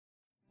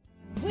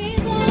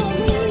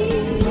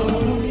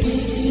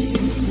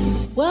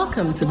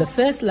Welcome to the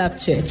First Love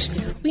Church.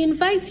 We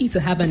invite you to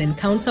have an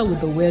encounter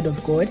with the Word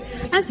of God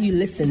as you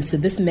listen to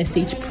this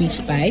message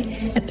preached by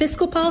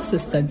Episcopal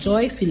Sister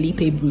Joy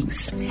Felipe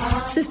Bruce.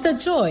 Sister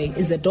Joy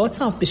is the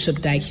daughter of Bishop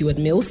Dag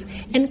Heward-Mills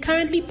and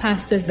currently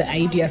pastors the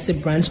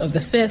Idiasi branch of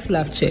the First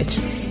Love Church,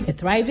 a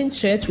thriving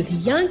church with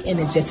young,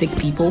 energetic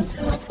people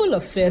full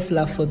of first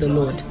love for the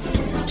Lord.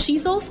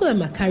 She's also a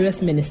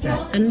Macarius minister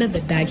under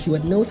the Dag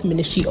Heward-Mills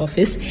Ministry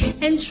Office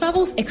and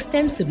travels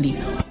extensively,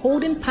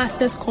 holding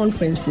pastors'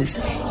 conferences,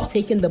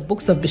 taking the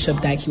books of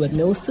Bishop Dag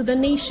Heward-Mills to the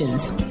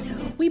nations.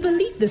 We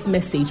believe this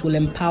message will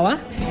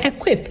empower,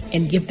 equip,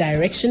 and give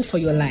direction for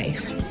your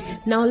life.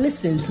 Now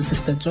listen to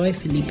Sister Joy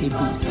Felipe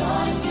Bruce.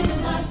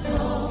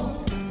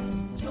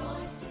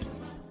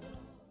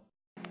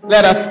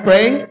 Let us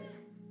pray.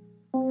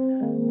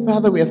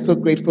 Father, we are so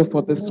grateful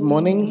for this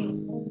morning.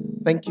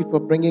 Thank you for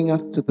bringing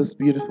us to this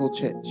beautiful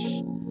church.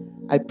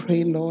 I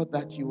pray, Lord,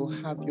 that you will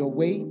have your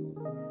way.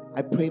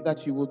 I pray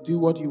that you will do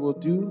what you will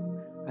do.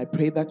 I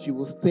pray that you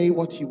will say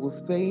what you will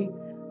say.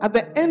 At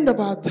the end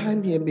of our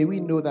time here, may we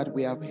know that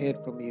we have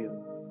heard from you.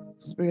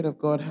 Spirit of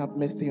God, have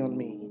mercy on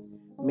me.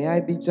 May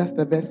I be just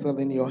a vessel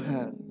in your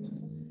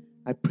hands.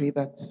 I pray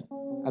that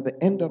at the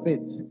end of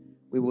it,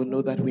 we will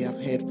know that we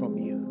have heard from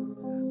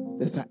you.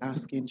 This I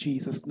ask in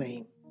Jesus'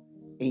 name.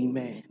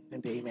 Amen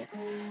and amen.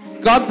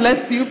 God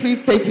bless you.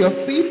 Please take your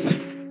seat.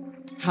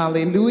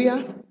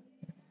 Hallelujah.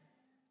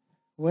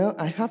 Well,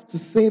 I have to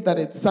say that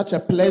it's such a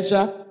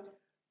pleasure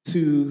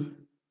to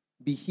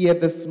be here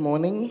this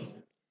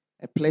morning.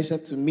 A pleasure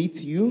to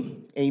meet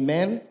you.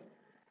 Amen.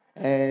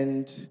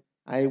 And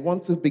I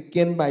want to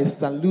begin by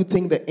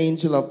saluting the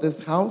angel of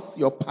this house,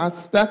 your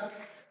pastor,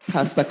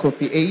 Pastor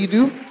Kofi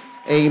Eidu.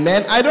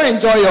 Amen. I don't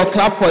enjoy your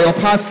clap for your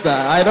pastor.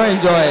 I don't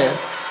enjoy it.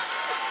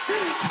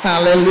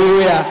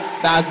 Hallelujah.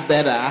 That's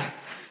better.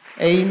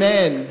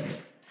 Amen.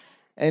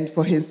 And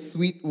for his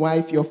sweet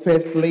wife, your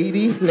first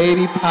lady,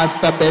 Lady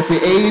Pastor Betty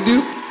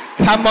Eidu.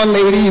 Come on,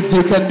 ladies,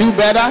 you can do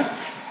better.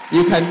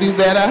 You can do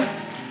better.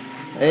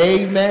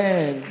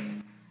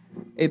 Amen.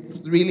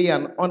 It's really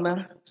an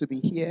honor to be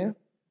here.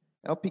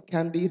 LP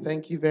Candy,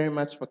 thank you very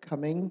much for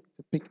coming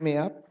to pick me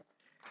up.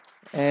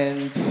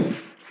 And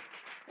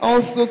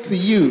also to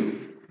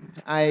you,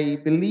 I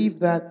believe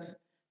that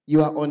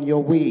you are on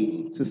your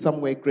way to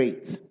somewhere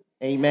great.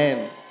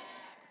 Amen.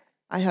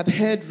 I had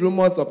heard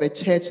rumors of a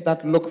church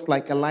that looks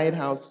like a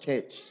lighthouse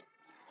church.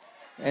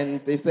 And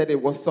they said it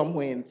was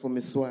somewhere in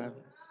Fumiswa.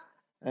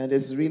 And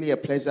it's really a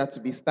pleasure to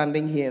be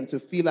standing here and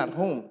to feel at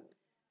home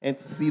and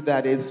to see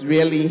that it's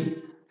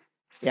really,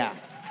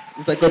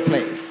 it's a good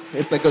place.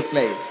 It's a good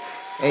place.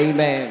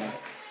 Amen.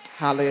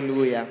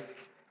 Hallelujah.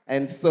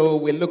 And so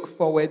we look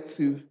forward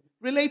to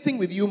relating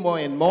with you more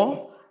and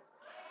more.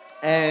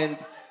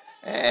 And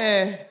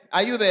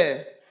are you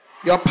there?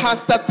 Your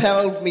pastor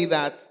tells me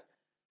that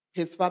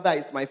his father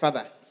is my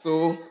father.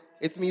 So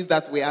it means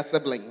that we are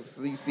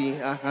siblings. You see?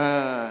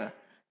 And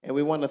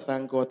we want to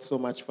thank God so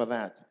much for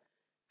that.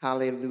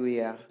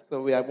 Hallelujah.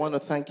 So I want to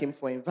thank him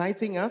for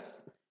inviting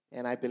us.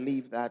 And I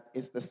believe that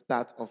it's the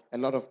start of a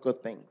lot of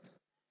good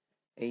things.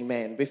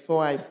 Amen.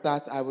 Before I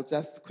start, I will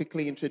just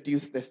quickly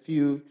introduce the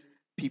few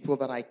people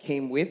that I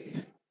came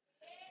with.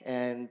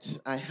 And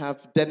I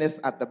have Dennis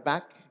at the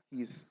back.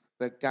 He's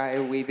the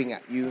guy waving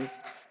at you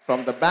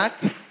from the back.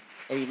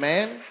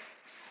 Amen.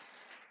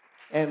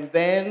 And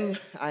then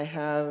I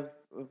have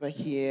over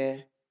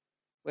here,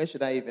 where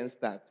should I even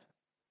start?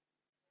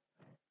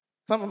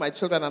 Some of my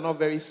children are not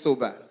very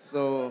sober.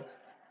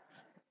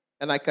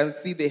 And I can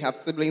see they have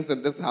siblings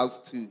in this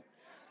house too.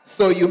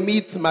 So you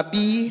meet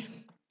Mabi,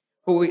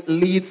 who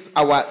leads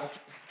our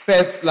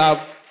First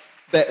Love.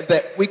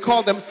 We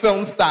call them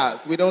film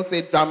stars. We don't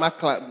say drama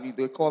club.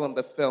 We call them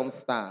the film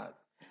stars.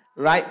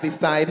 Right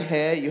beside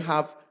her, you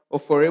have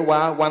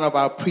Oforewa, one of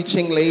our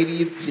preaching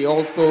ladies. She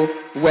also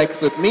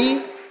works with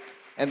me.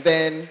 And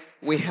then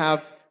we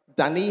have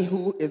Dani,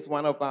 who is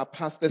one of our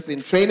pastors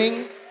in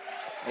training.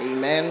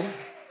 Amen.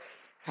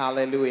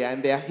 Hallelujah.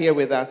 And they are here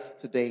with us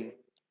today.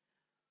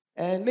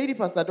 And Lady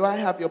Pastor, do I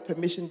have your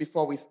permission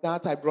before we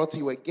start? I brought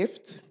you a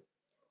gift.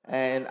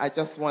 And I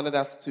just wanted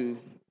us to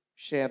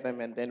share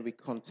them and then we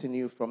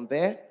continue from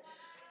there.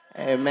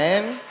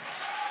 Amen.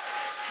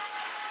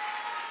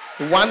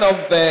 One of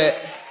the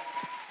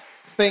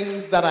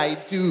things that I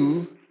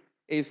do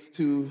is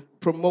to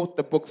promote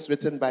the books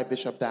written by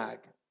Bishop Dag.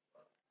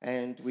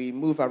 And we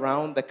move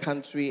around the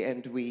country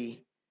and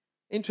we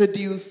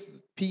introduce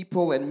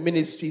people and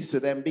ministries to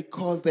them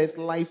because there's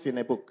life in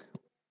a book.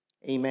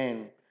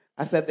 Amen.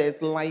 I said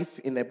there's life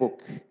in a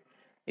book.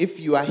 If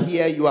you are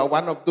here, you are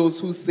one of those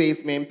who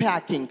says, "Me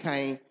packing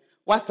kind,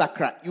 what's a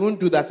crack?" You won't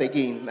do that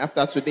again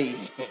after today.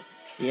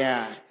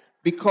 Yeah.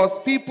 Because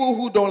people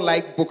who don't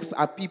like books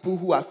are people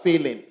who are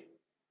failing.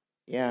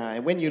 Yeah.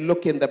 And when you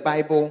look in the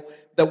Bible,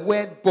 the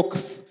word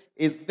books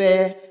is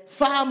there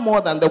far more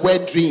than the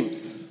word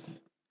dreams.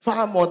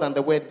 Far more than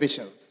the word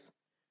visions.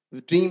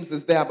 The dreams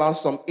is there about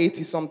some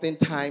 80-something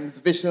times,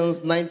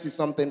 visions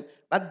 90-something,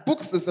 but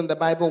books is in the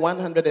Bible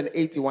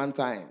 181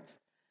 times.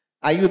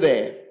 Are you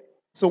there?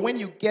 So when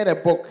you get a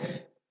book,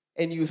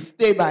 and you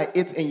stay by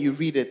it and you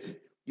read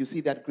it, you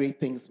see that great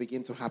things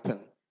begin to happen.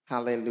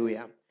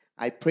 Hallelujah.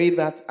 I pray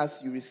that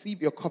as you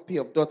receive your copy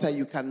of Daughter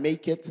You Can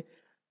Make It,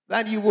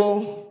 that you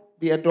will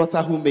be a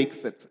daughter who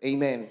makes it.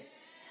 Amen.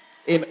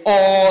 In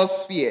all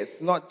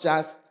spheres, not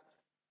just,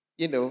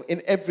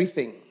 in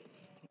everything.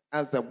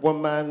 As a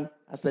woman,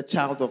 as a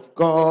child of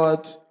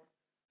God.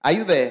 Are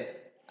you there?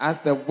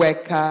 As a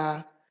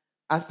worker,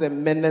 as a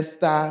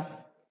minister,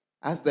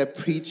 as a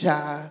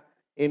preacher,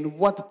 in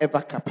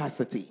whatever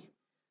capacity.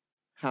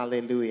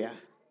 Hallelujah.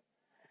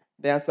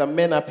 There are some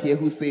men up here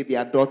who say they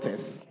are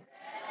daughters.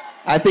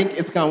 I think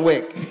it can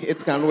work.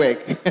 It can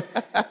work.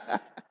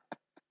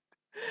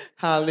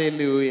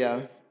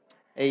 Hallelujah.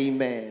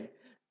 Amen.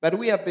 But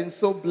we have been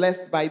so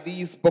blessed by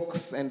these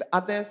books and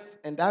others,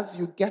 and as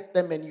you get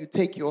them and you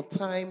take your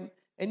time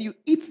and you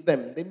eat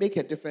them, they make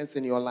a difference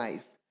in your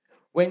life.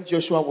 When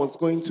Joshua was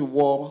going to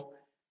war,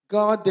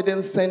 God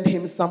didn't send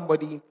him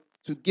somebody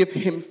to give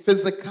him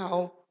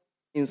physical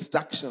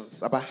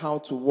instructions about how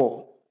to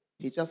war.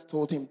 He just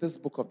told him, this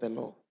book of the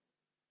law.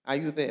 Are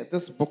you there?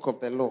 This book of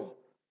the law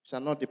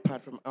shall not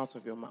depart from out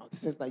of your mouth. It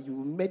says that you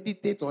will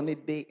meditate on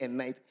it day and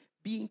night,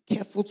 being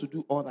careful to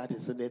do all that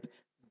is in it.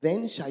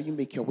 Then shall you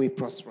make your way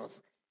prosperous.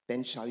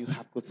 Then shall you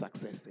have good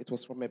success. It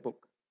was from a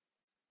book.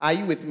 Are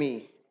you with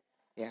me?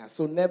 Yeah,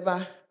 so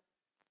never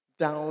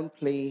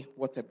downplay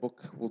what a book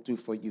will do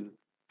for you.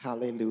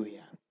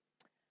 Hallelujah.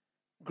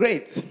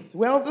 Great.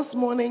 Well, this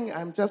morning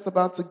I'm just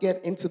about to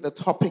get into the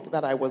topic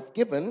that I was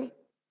given.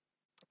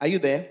 Are you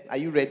there? Are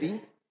you ready?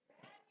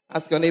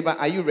 Ask your neighbor,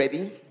 are you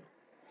ready?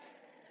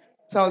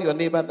 Tell your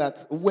neighbor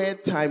that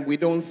word time we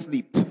don't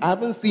sleep. I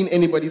haven't seen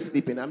anybody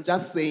sleeping. I'm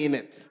just saying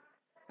it.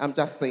 I'm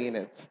just saying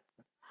it.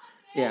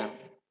 Yeah.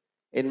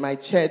 In my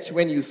church,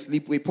 when you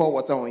sleep, we pour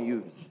water on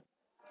you.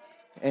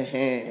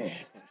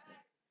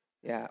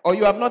 Yeah. Or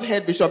you have not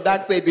heard Bishop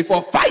Dag say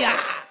before, fire!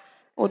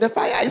 Oh, the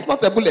fire is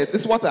not a bullet,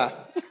 it's water.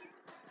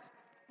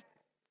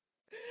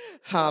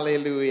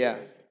 Hallelujah.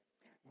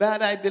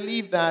 But I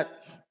believe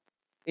that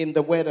in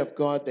the Word of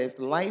God, there's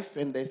life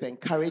and there's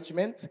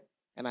encouragement.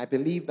 And I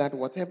believe that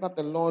whatever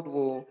the Lord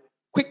will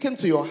quicken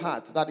to your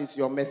heart, that is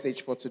your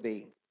message for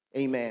today.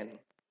 Amen.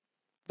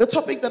 The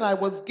topic that I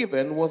was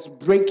given was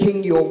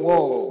breaking your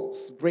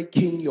walls.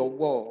 Breaking your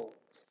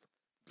walls.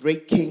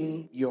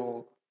 Breaking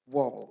your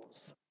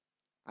walls.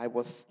 I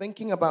was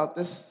thinking about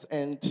this,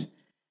 and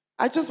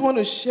I just want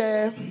to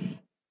share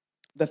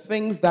the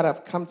things that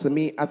have come to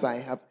me as I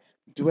have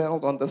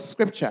dwelled on the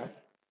scripture.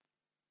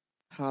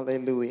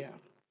 Hallelujah.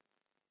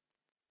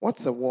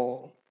 What's a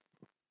wall?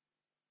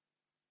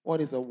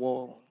 What is a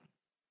wall?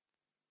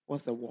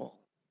 What's a wall?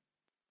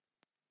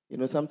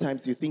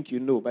 Sometimes you think you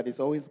know, but it's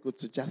always good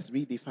to just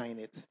redefine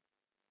it.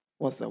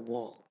 What's a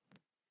wall?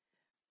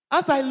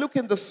 As I look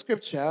in the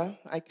scripture,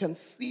 I can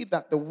see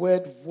that the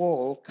word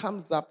wall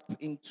comes up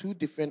in two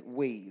different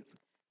ways.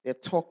 They're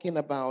talking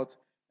about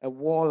a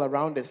wall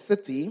around a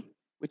city,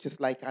 which is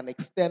like an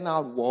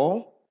external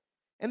wall.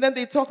 And then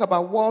they talk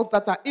about walls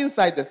that are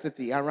inside the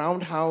city,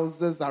 around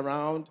houses,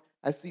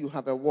 I see you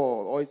have a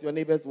wall, or it's your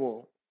neighbor's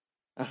wall.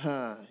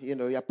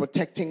 You're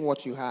protecting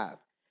what you have.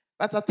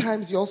 But at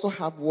times you also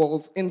have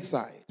walls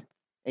inside.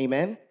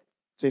 Amen?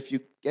 So if you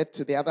get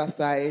to the other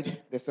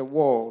side, there's a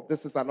wall.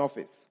 This is an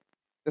office.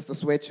 This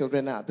is where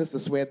children are. This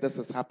is where this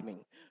is happening.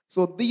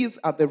 So these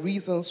are the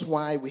reasons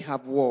why we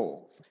have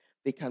walls.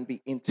 They can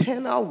be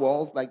internal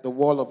walls, like the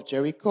wall of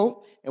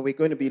Jericho, and we're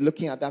going to be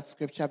looking at that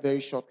scripture very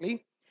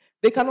shortly.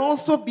 They can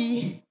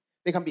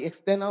be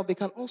external. They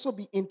can also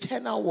be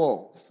internal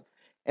walls.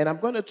 And I'm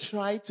going to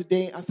try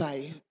today, as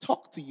I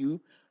talk to you,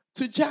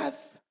 to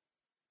just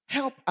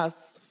help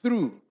us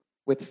through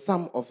with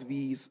some of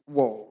these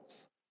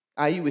walls.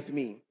 Are you with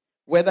me?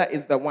 Whether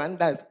it's the one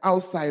that is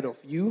outside of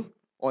you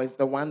or it's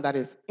the one that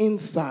is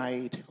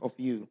inside of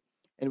you.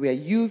 And we are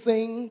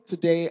using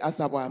today as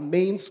our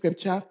main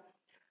scripture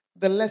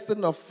the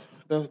lesson of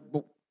the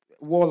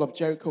wall of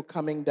Jericho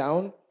coming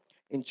down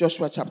in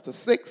Joshua chapter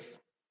 6.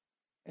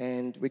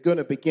 And we're going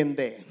to begin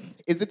there.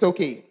 Is it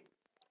okay?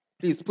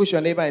 Please push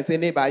your neighbor and say,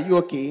 neighbor, are you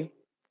okay?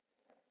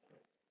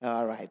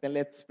 All right, then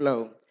let's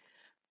flow.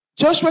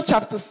 Joshua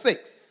chapter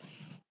 6.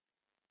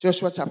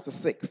 Joshua chapter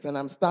 6, and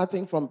I'm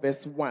starting from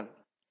verse 1.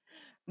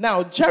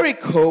 Now,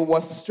 Jericho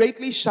was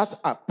straightly shut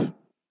up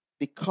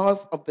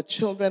because of the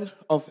children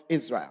of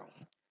Israel.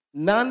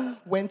 None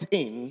went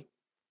in,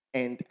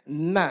 and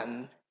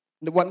none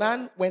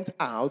went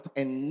out,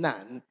 and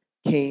none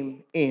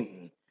came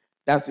in.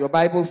 Does your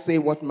Bible say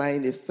what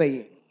mine is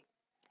saying?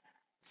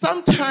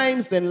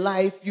 Sometimes in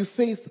life, you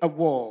face a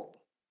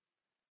wall.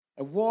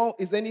 A wall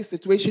is any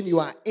situation you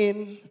are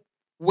in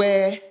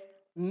where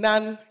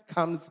none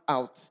comes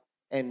out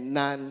and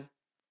none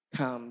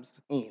comes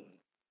in.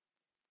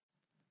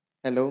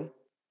 Hello?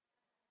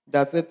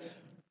 Does it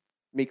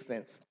make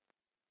sense?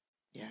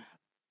 Yeah.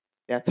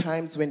 There are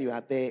times when you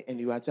are there and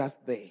you are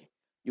just there.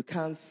 You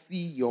can't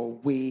see your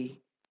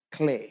way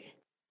clear.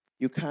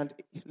 You can't,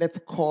 let's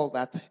call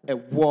that a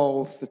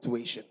wall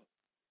situation.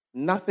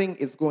 Nothing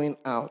is going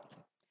out.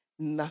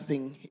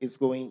 Nothing is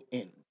going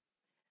in.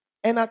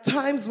 And at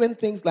times when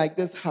things like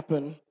this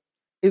happen,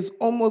 it's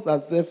almost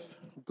as if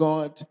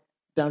God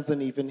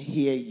doesn't even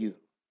hear you.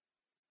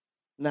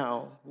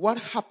 Now, what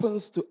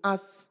happens to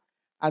us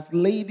as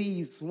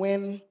ladies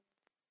when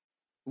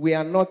we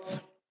are not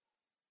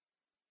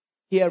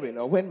hearing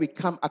or when we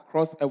come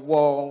across a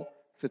wall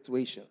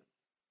situation?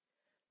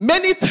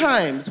 Many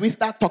times we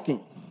start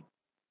talking.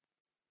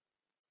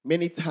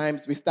 Many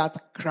times we start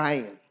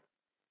crying.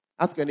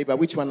 Ask your neighbor,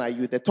 which one are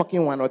you, the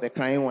talking one or the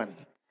crying one?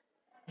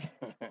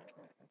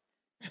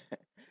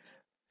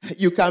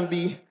 You can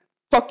be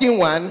talking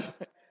one,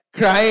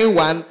 crying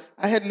one.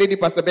 I heard Lady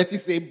Pastor Betty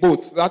say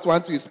both. That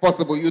one too is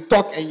possible. You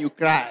talk and you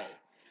cry.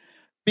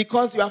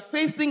 Because you are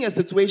facing a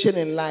situation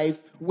in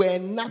life where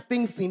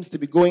nothing seems to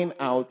be going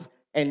out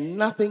and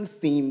nothing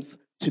seems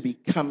to be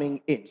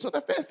coming in. So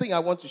the first thing I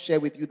want to share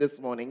with you this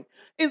morning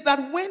is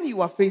that when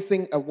you are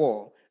facing a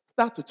wall,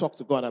 start to talk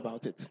to God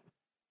about it.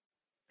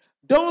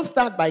 Don't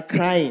start by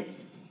crying.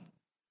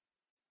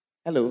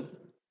 Hello.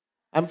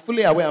 I'm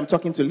fully aware I'm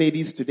talking to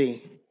ladies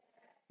today.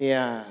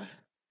 Yeah.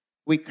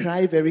 We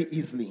cry very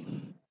easily.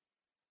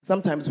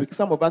 Sometimes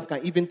some of us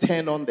can even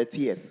turn on the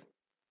tears.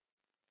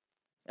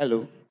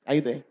 Hello. Are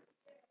you there?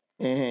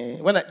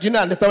 Do you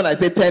not understand when I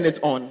say turn it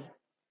on?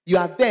 You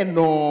are there,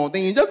 no.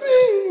 Then you just,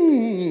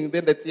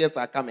 then the tears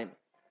are coming.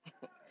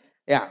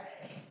 Yeah.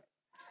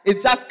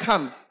 It just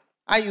comes.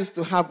 I used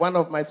to have one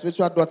of my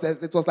spiritual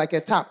daughters. It was like a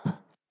tap.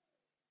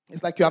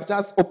 It's like you have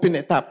just opened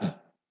a tap.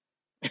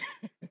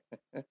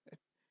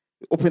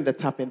 You open the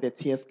tap and the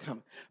tears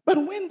come. But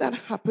when that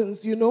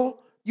happens,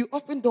 you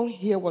often don't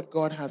hear what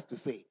God has to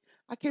say.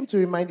 I came to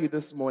remind you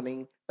this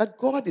morning that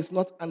God is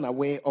not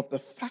unaware of the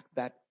fact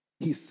that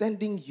He's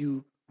sending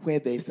you where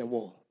there is a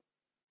wall.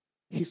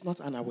 He's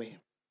not unaware.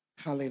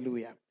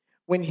 Hallelujah.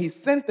 When He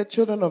sent the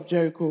children of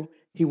Jericho,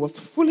 He was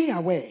fully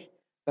aware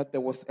that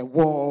there was a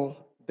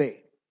wall there.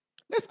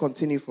 Let's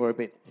continue for a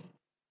bit.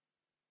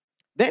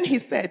 Then He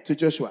said to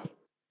Joshua,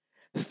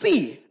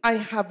 "See, I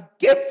have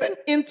given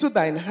into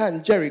thine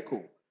hand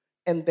Jericho,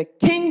 and the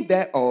king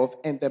thereof,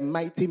 and the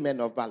mighty men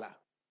of valor."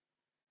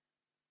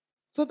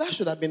 So that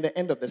should have been the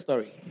end of the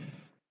story.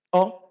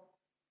 Or,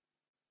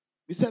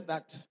 we said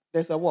that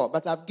there's a war,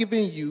 but I've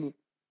given you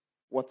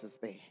what is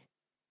there.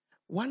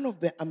 One of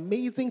the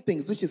amazing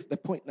things, which is the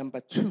point number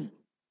 2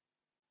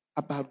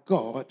 about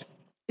God,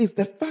 is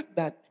the fact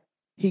that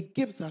He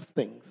gives us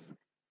things,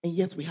 and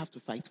yet we have to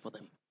fight for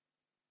them.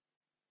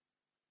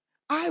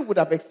 I would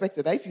have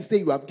expected that if you say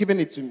you have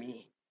given it to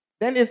me,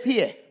 then it's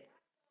here.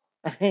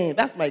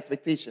 That's my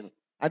expectation.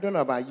 I don't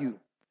know about you.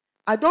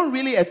 I don't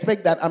really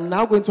expect that I'm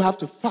now going to have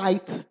to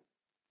fight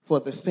for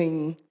the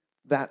thing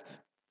that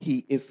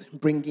He is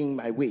bringing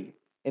my way.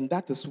 And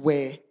that is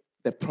where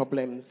the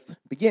problems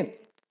begin.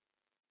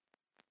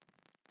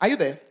 Are you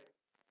there?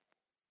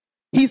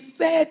 He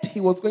said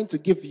He was going to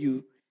give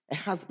you a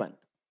husband,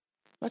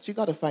 but you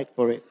got to fight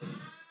for it.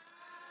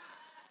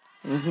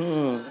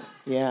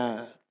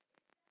 Yeah.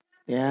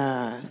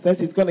 Says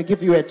He's going to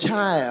give you a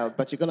child,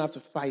 but you're going to have to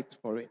fight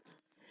for it.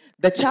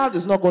 The child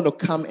is not going to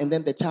come and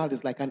then the child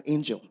is like an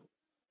angel.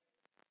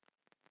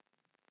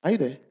 Are you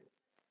there?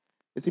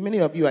 You see, many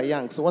of you are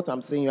young, so what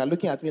I'm saying, you are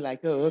looking at me like,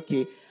 oh,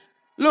 okay.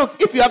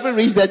 Look, if you haven't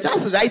reached there,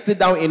 just write it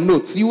down in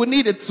notes. You will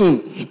need it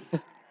soon.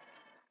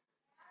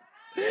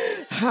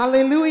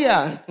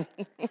 Hallelujah.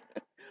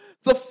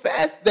 So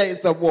first, there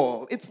is a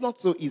wall. It's not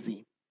so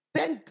easy.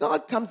 Then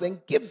God comes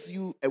and gives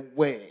you a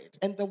word.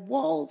 And the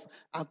walls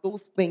are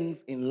those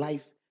things in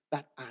life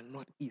that are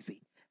not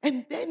easy.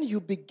 And then you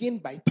begin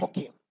by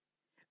talking.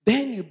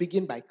 Then you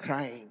begin by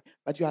crying.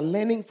 But you are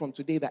learning from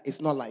today that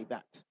it's not like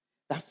that.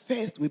 That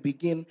first we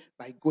begin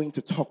by going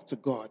to talk to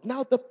God.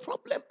 Now, the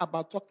problem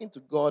about talking to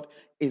God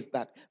is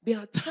that there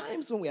are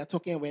times when we are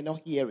talking and we're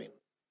not hearing.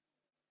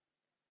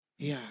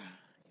 Yeah.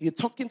 You're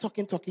talking,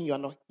 you're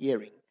not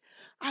hearing.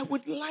 I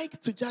would like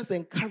to just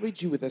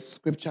encourage you with a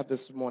scripture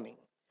this morning.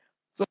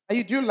 So,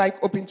 do you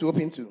like open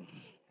to?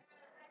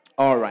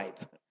 All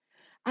right.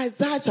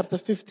 Isaiah chapter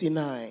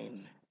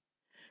 59.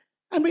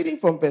 I'm reading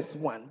from verse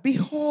 1.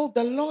 Behold,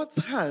 the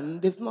Lord's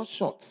hand is not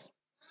short,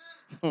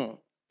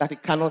 that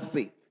it cannot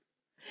save,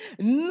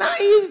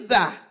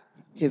 neither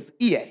his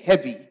ear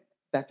heavy,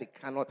 that it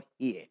cannot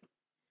hear.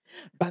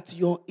 But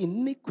your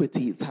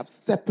iniquities have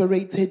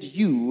separated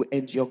you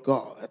and your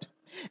God,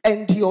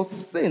 and your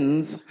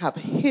sins have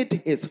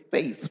hid His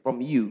face from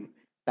you,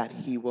 that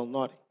He will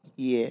not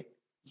hear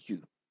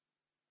you.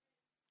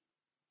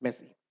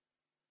 Mercy.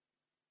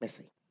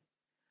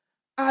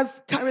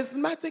 As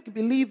charismatic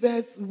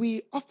believers,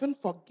 we often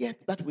forget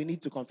that we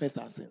need to confess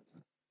our sins.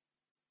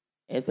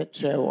 Is it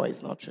true or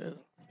is not true?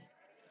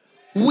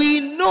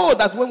 We know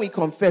that when we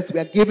confess, we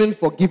are given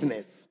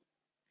forgiveness,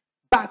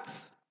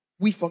 but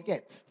we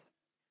forget.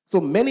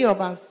 So many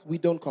of us, we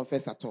don't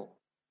confess at all.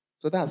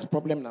 So that's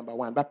problem number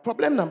 1. But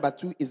problem number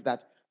 2 is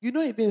that you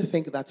don't even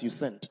think that you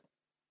sinned.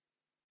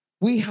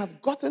 We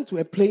have gotten to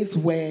a place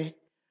where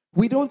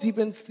we don't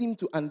even seem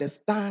to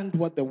understand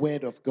what the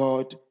Word of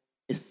God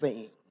is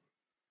saying.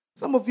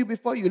 Some of you,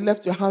 before you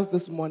left your house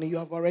this morning, you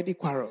have already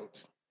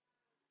quarreled.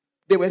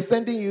 They were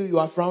sending you, you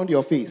have frowned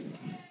your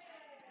face.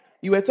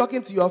 You were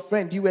talking to your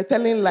friend, you were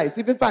telling lies.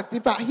 In fact,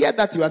 if I hear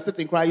that you are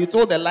sitting crying, you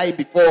told a lie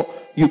before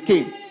you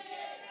came.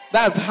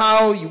 That's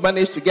how you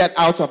managed to get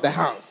out of the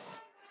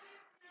house.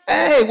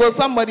 Hey, will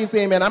somebody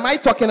say amen? Am I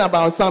talking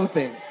about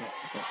something?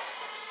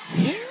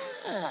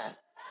 Yeah.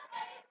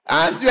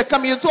 As you were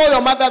coming, you told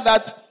your mother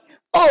that,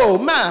 oh,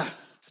 ma,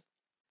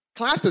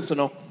 classes,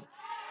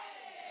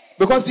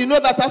 Because you know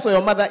that as for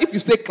your mother, if you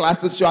say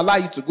classes, she'll allow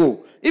you to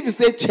go. If you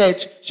say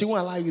church, she won't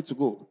allow you to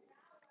go.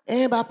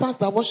 But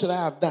pastor, what should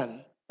I have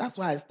done? That's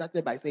why I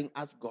started by saying,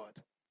 ask God.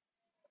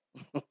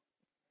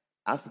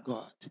 Ask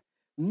God.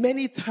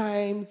 Many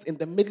times in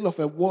the middle of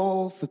a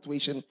war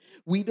situation,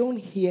 we don't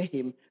hear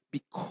him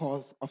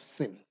because of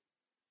sin.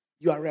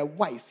 You are a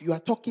wife. You are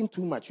talking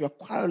too much. You are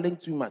quarreling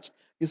too much.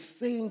 You're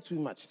saying too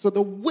much. So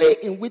the way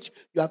in which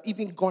you have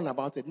even gone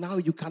about it, now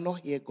you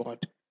cannot hear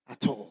God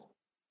at all.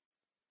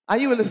 Are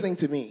you listening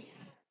to me?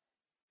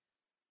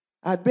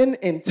 I'd been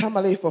in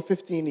Tamale for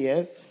 15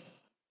 years.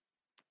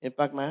 In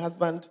fact, my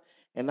husband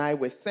and I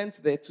were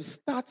sent there to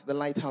start the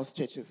lighthouse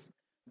churches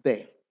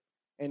there.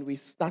 And we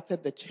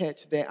started the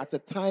church there at a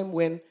time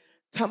when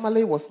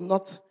Tamale was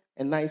not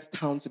a nice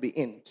town to be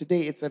in.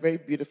 Today, it's a very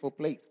beautiful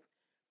place.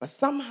 But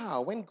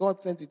somehow, when God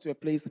sends you to a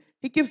place,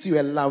 he gives you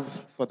a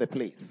love for the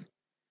place.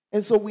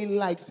 And so we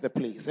liked the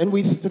place, and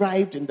we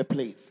thrived in the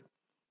place.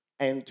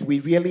 And we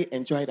really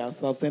enjoyed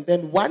ourselves. And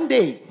then one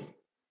day,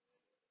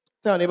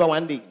 tell your neighbor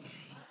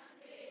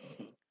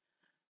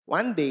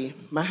one day,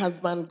 my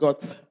husband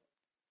got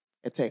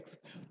a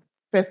text.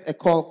 First, a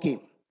call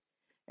came.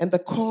 And the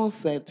call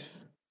said,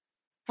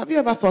 have you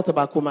ever thought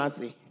about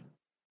Kumasi?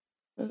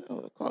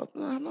 Oh, God,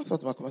 no, I've not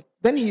thought about Kumasi.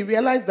 Then he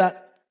realized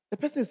that the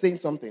person is saying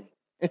something.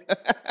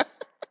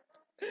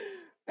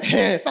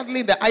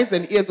 Suddenly the eyes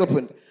and ears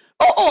opened.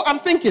 Oh, I'm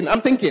thinking.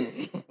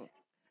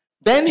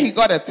 Then he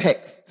got a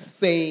text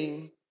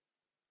saying,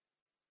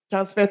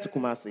 transfer to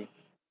Kumasi.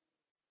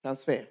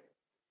 Transfer.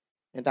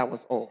 And that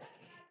was all.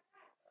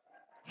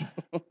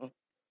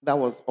 That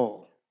was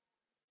all.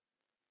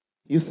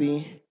 You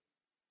see,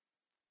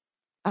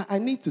 I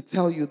need to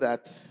tell you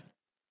that.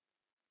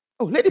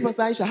 Oh, Lady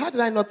Pastor Aisha, how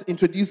did I not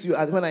introduce you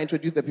as when I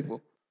introduced the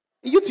people?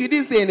 You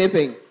didn't say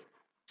anything.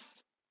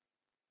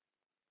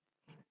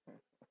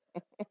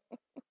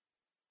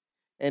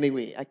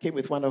 Anyway, I came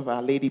with one of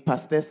our lady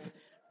pastors.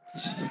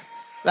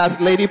 That's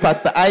Lady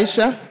Pastor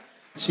Aisha.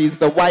 She's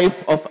the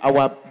wife of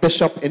our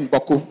bishop in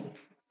Boku.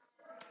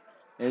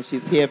 And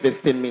she's here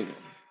visiting me.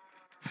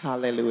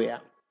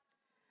 Hallelujah.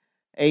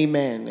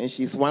 Amen. And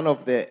she's one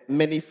of the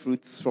many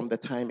fruits from the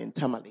time in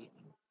Tamale.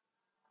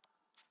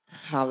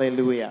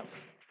 Hallelujah.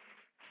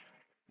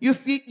 You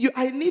see,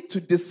 I need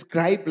to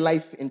describe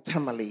life in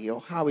Tamale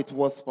or how it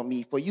was for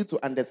me for you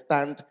to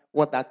understand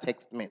what that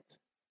text meant.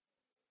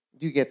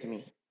 Do you get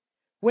me?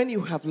 When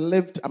you have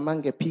lived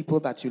among a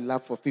people that you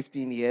love for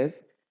 15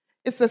 years,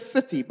 it's a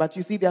city, but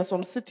you see, there are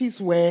some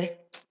cities where,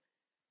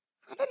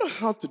 I don't know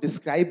how to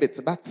describe it,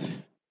 but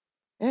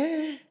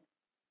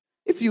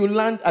if you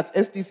land at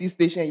STC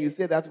station and you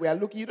say that we are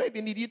looking, you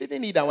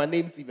didn't need our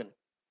names even.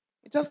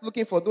 You're just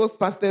looking for those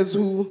pastors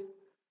who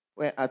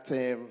were at,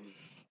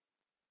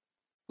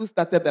 who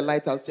started the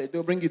Lighthouse Church.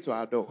 They'll bring you to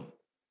our door.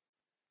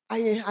 I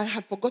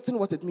had forgotten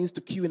what it means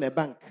to queue in a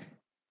bank.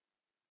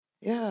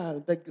 Yeah,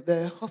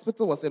 the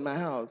hospital was in my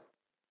house.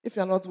 If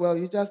you're not well,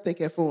 you just take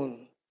a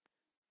phone.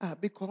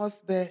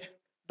 Because the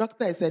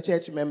doctor is a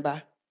church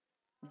member,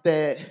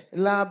 the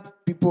lab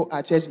people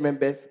are church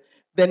members,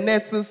 the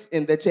nurses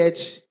in the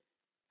church,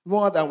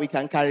 more than we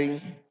can carry.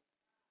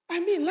 I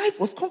mean, life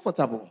was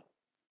comfortable.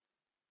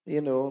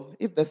 You know,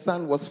 if the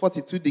sun was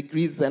 42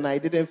 degrees and I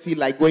didn't feel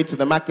like going to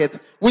the market,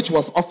 which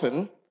was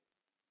often,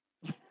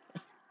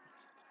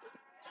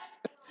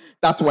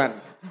 that one.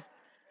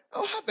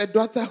 I'll have a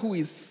daughter who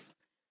is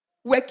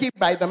working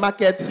by the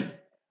market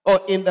or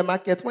in the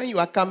market. When you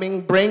are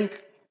coming, bring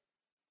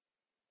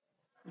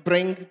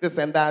this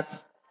and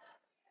that.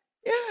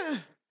 Yeah.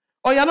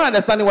 Or you're not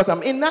understanding what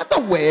I'm. In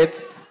other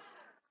words,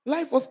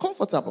 life was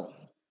comfortable.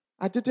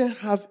 I didn't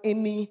have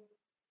any.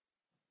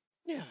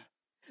 Yeah.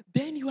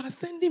 Then you are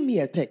sending me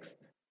a text.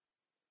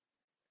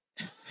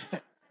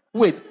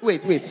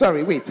 wait.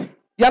 Sorry, wait.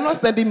 You are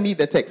not sending me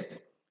the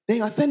text. Then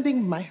you are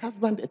sending my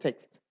husband a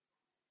text.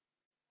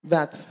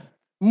 That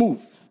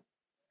move.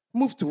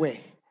 Move to where?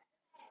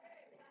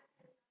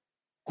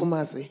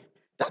 Kumasi.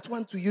 That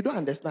one too, you don't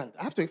understand.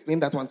 I have to explain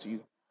that one to you.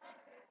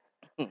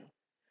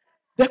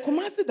 The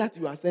Kumasi that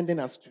you are sending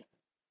us to,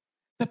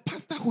 the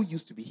pastor who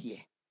used to be here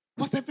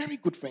was a very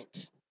good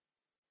friend.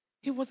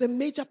 He was a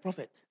major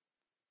prophet.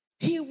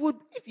 He would,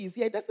 if he's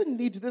here, he doesn't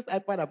need this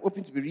iPad I've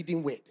opened to be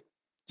reading word.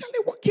 Charlie,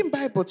 walking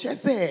Bible,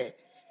 just say,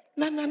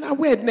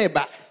 word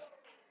neighbor.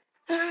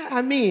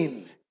 I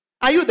mean,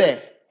 are you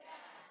there?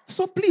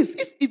 So please,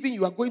 if even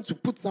you are going to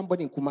put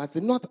somebody in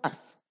Kumasi, not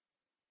us.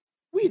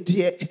 We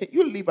dear,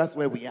 you leave us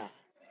where we are.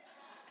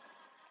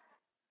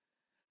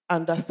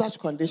 Under such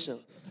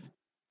conditions,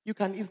 you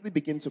can easily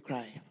begin to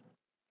cry.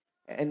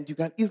 And you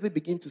can easily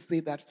begin to say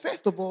that,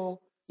 first of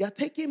all, you're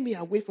taking me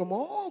away from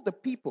all the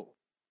people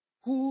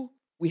who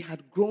we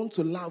had grown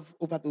to love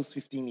over those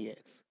 15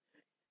 years.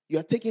 You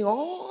are taking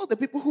all the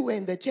people who were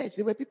in the church.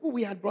 They were people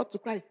we had brought to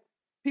Christ.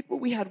 People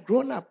we had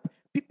grown up.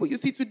 People you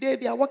see today,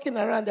 they are walking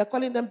around. They're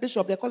calling them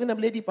bishop. They're calling them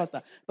lady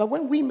pastor. But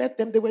when we met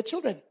them, they were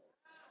children.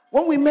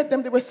 When we met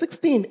them, they were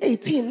 16,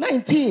 18,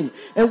 19.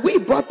 And we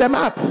brought them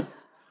up.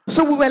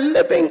 So we were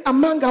living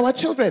among our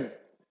children.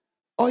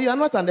 Oh, you are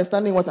not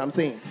understanding what I'm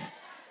saying.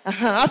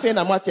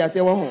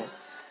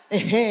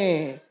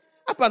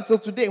 Up until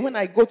today, when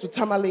I go to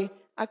Tamale,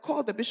 I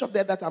call the bishop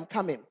there that I'm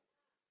coming.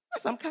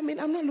 As I'm coming,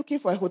 I'm not looking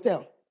for a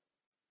hotel.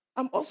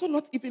 I'm also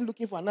not even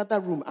looking for another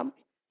room.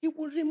 He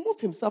will remove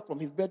himself from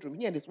his bedroom,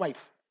 he and his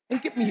wife,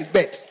 and give me his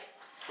bed.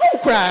 Oh,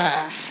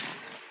 cry.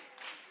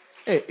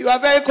 Hey, you are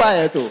very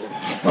quiet,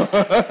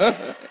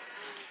 oh.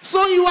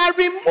 So you are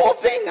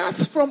removing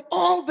us from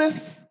all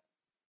this.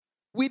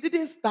 We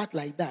didn't start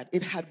like that.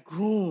 It had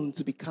grown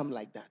to become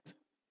like that.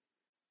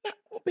 Now,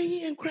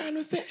 obey and cry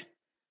and say,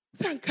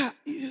 Sanka,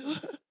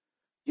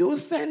 you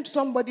send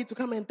somebody to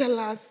come and tell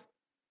us,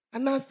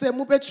 and I say,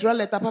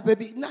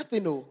 baby,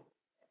 nothing, no.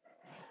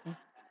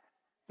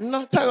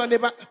 No, tell your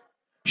neighbor,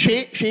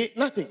 she,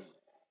 nothing.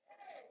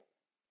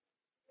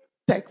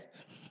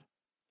 Text.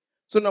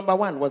 So number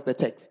 1 was the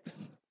text.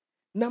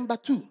 Number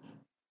 2,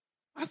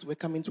 as we're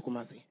coming to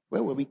Kumasi,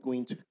 where were we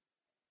going to?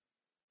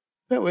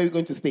 Where were we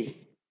going to stay?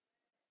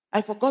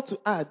 I forgot to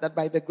add that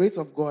by the grace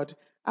of God,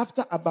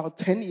 after about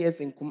 10 years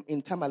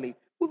in Tamale,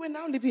 we were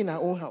now living in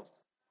our own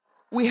house.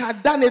 We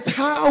had done it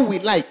how we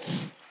like.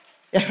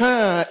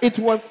 It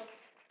was,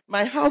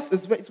 my house,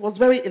 it was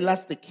very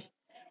elastic.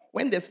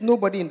 When there's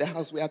nobody in the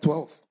house, we are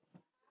 12.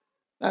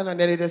 And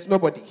then there's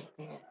nobody.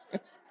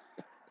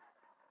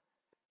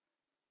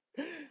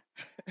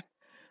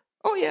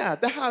 Oh yeah,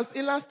 the house,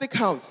 elastic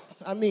house.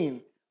 I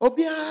mean,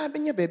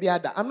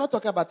 I'm not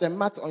talking about a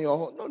mat on your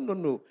home.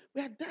 No.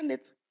 We have done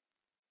it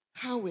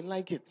how we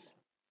like it.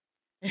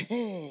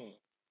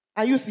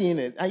 Are you seeing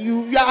it? Are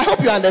you? Yeah, I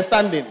hope you're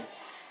understanding.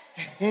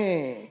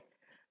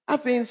 I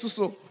think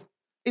so.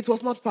 It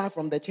was not far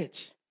from the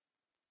church.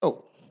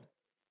 Oh,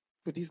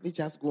 could easily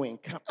just go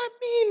and come. I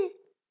mean,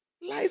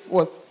 life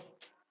was,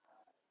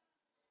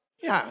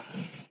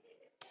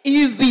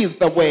 easy is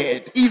the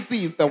word.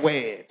 Easy is the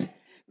word.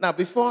 Now,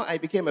 before I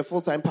became a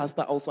full-time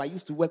pastor, also, I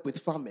used to work with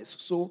farmers.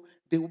 So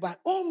they would by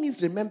all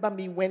means remember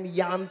me when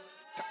yams.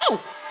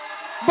 Oh,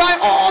 by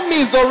all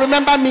means, they'll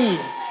remember me.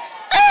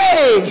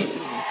 Hey!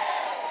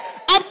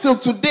 Up till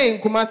today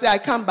in Kumasi, I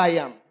can't buy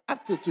yam.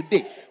 Up till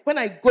today. When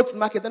I go to the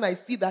market, then I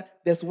see that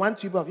there's 1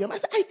 tuber of yam. I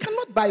say, I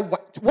cannot buy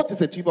what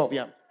is a tuber of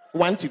yam?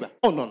 1 tuber.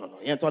 Oh, no.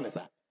 You don't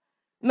understand.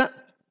 Now,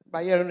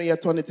 by year, you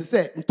turn it to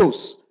say,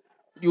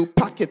 you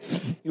pack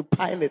it, you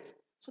pile it.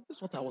 So this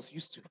is what I was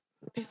used to.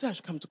 They said I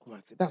should come to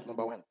Kumasi. That's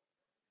number 1.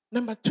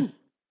 Number 2,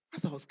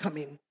 as I was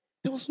coming,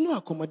 there was no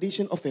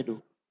accommodation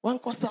offered. One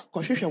cost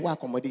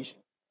accommodation.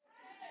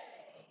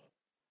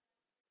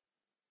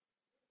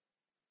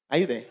 Are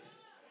you there?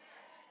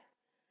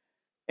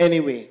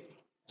 Anyway,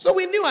 so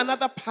we knew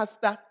another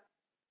pastor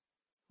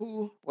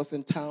who was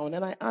in town,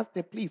 and I asked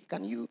her, please,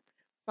 can you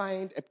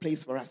find a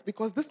place for us?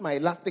 Because this is my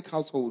elastic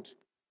household.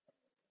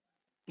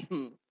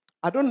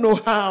 I don't know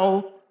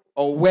how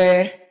or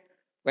where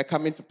we're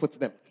coming to put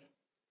them.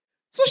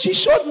 So she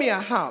showed me a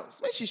house.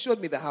 When she showed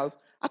me the house,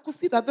 I could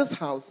see that this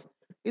house,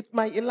 it's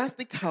my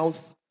elastic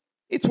house,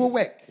 it will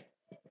work.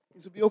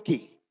 It will be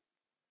okay.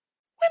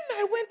 When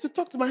I went to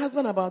talk to my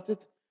husband about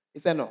it, he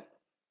said no.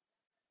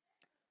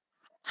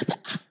 I said,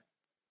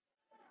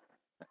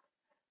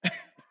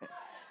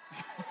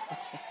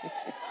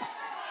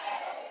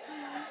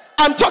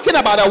 I'm talking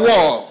about a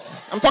wall.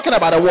 I'm talking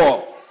about a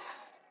wall.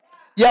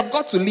 You have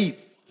got to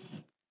leave.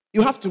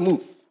 You have to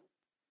move.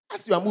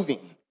 As you are moving,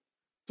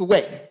 to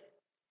where?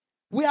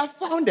 We have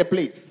found a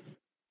place.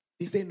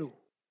 They say no.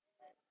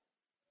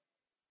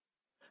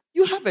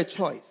 You have a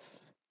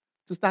choice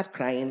to start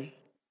crying.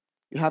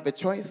 You have a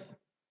choice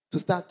to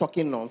start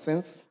talking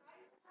nonsense.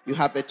 You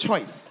have a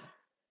choice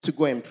to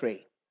go and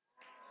pray.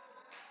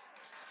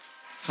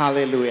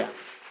 Hallelujah.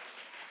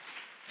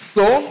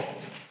 So,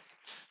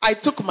 I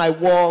took my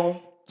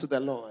wall to the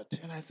Lord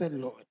and I said,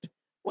 Lord,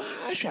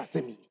 why should I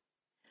say me?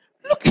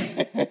 Look.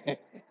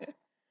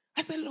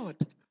 I said, Lord,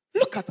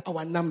 look at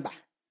our number.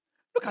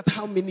 Look at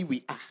how many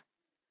we are.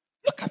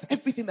 Look at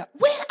everything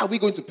where are we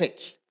going to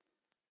pitch?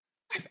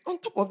 I said, on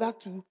top of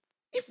that too,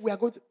 if we are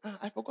going to,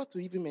 I forgot to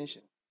even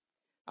mention.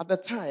 At the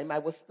time, I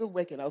was still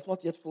working. I was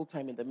not yet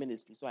full-time in the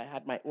ministry, so I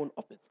had my own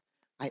office.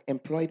 I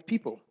employed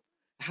people.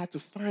 I had to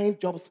find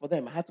jobs for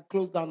them. I had to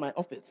close down my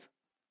office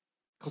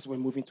because we're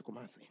moving to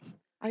Kumasi.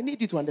 I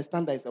need you to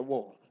understand that it's a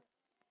wall.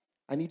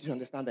 I need you to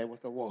understand that it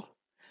was a wall.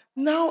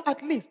 Now,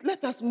 at least,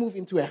 let us move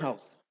into a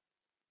house.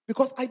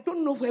 Because I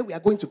don't know where we are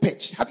going to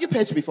pitch. Have you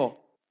pitched before?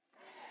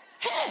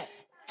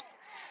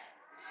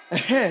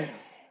 Hey.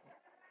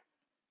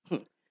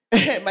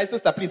 My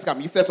sister, please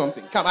come. You said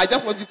something. Come, I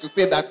just want you to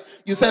say that.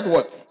 You said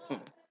what?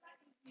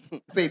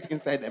 Say it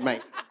inside the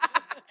mic.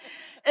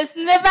 It's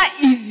never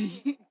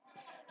easy.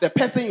 The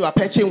person you are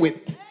pitching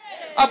with.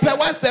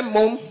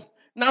 Mom.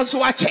 Now, so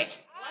watch it.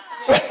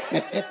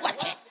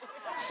 Watch it.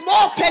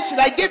 Small patch,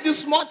 I gave you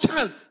small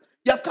chance.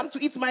 You have come to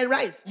eat my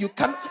rice. You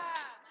come.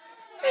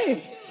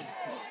 Hey.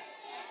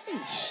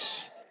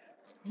 Ish.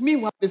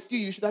 Meanwhile, the stew,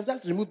 you should have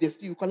just removed the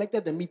stew. You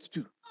collected the meat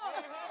too.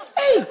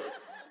 Hey.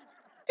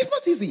 It's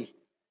not easy.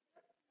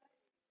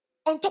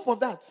 On top of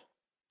that,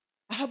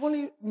 I have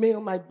only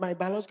male, my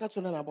biological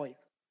children are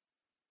boys.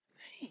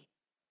 Hey.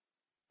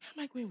 Where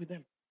am I going with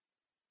them?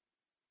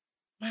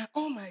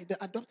 The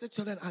adopted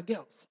children are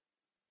girls.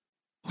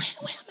 Where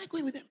am I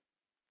going with them?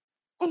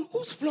 On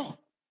whose floor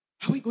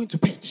are we going to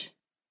pitch?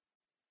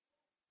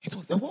 It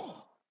was the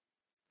wall.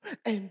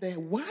 And the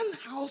one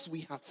house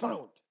we have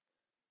found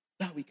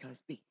that we can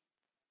stay,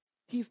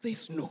 he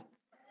says no.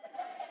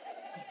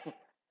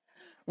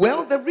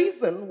 Well, the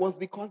reason was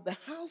because the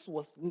house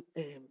was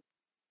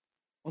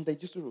on the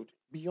Ejisu Road,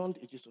 beyond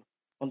Ejisu,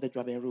 on the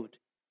Draben Road.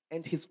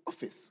 And his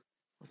office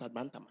was at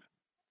Bantama.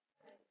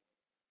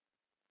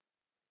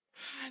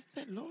 I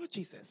said, Lord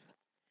Jesus,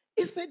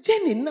 it's a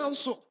journey now,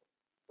 so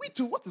we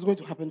too, what is going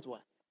to happen to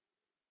us?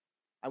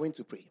 I went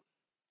to pray.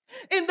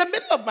 In the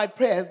middle of my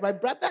prayers, my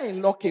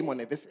brother-in-law came on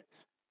a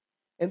visit.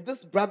 And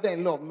this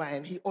brother-in-law of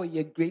mine, he's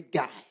a great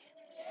guy.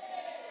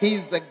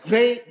 He's a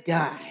great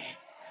guy.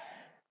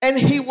 And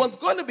he was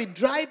going to be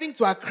driving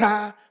to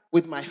Accra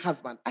with my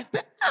husband. I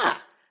said,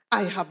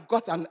 I have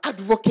got an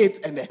advocate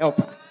and a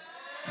helper.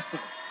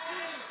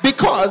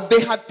 Because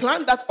they had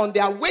planned that on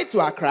their way to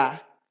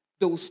Accra,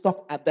 they would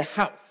stop at the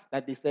house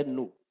that they said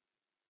no.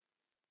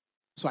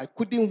 So I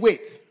couldn't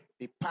wait.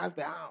 They passed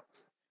the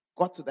house,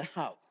 got to the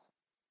house,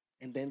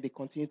 and then they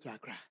continued to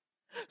Accra.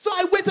 So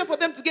I waited for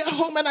them to get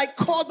home, and I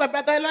called my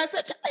brother-in-law. I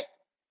said,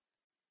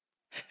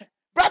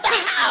 brother,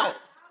 how?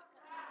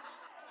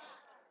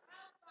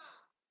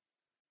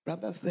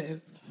 Brother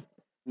says,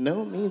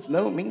 no means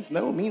no means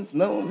no means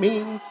no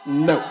means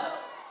no.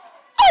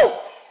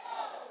 Oh!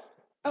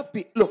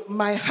 Look,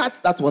 my heart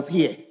that was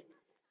here,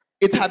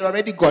 it had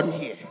already gone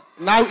here.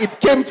 Now it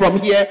came from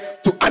here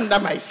to under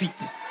my feet.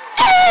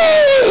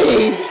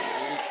 Hey!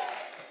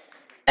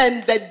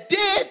 And the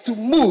day to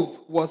move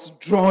was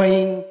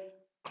drawing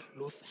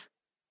closer.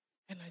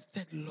 And I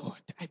said,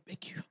 Lord, I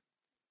beg you,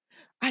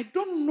 I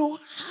don't know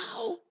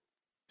how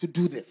to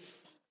do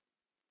this.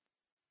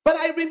 But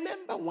I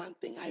remember one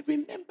thing. I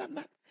remember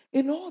that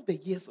in all the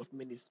years of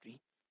ministry,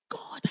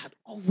 God had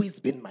always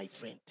been my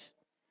friend.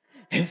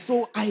 And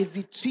so I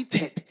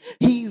retreated.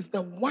 He is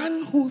the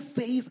one who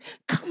says,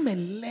 come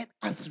and let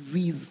us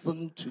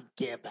reason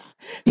together.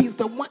 He's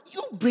the one,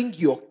 you bring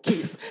your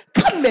case.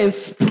 Come and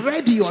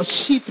spread your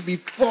sheet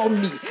before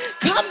me.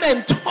 Come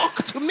and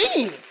talk to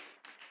me.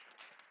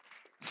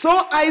 So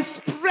I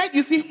spread,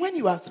 you see, when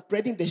you are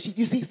spreading the sheet,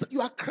 you see,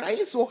 you are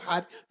crying so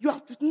hard, you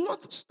have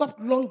not stopped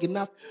long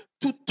enough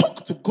to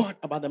talk to God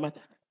about the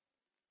matter.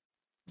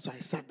 So I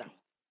sat down.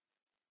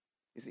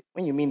 You see,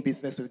 when you mean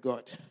business with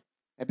God,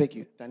 I beg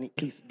you, Danny,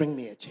 please bring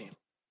me a chair.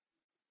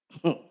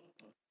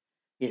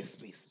 Yes,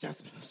 please.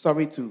 Just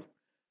sorry to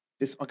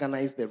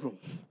disorganize the room.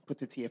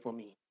 Put it here for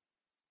me.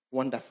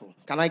 Wonderful.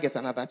 Can I get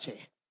another chair?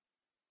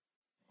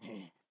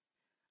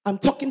 I'm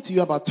talking to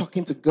you about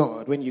talking to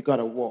God when you got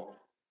a wall.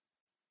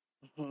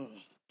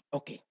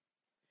 Okay.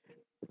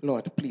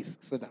 Lord, please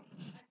sit down.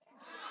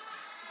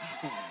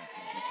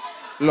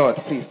 Lord,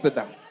 please sit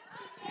down.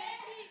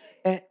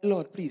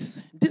 Lord,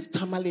 please. This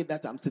tamale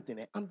that I'm sitting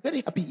in, I'm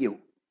very happy here.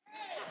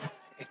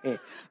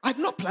 I did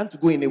not plan to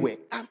go anywhere.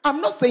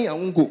 I'm not saying I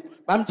won't go,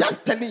 but I'm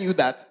just telling you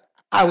that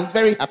I was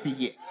very happy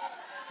here.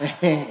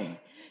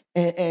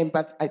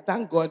 But I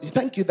thank God.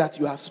 Thank you that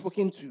you have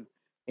spoken to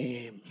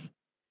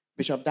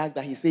Bishop Dag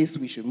that he says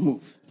we should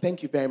move.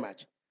 Thank you very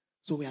much.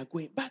 So we are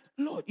going. But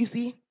Lord, you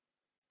see,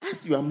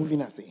 as you are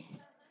moving us,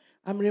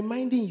 I'm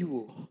reminding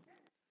you,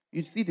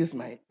 you see this,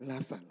 my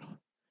last son,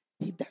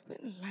 he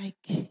doesn't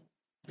like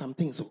some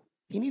things, so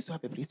he needs to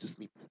have a place to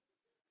sleep.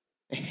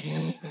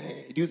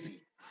 Do you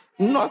see?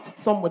 Not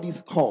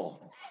somebody's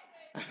hall.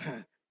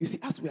 You see,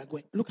 as we are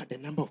going, look at the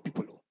number of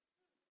people.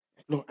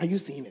 Lord, are you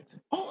seeing it?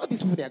 All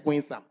these people, they are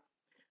going some.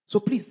 So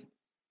please,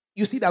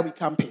 you see that we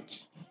can't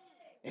pitch.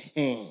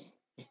 You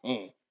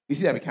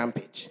see that we can't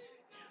pitch.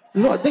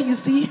 Lord, then you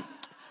see,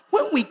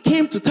 when we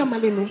came to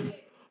Tamalino,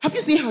 have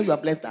you seen how you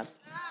have blessed us?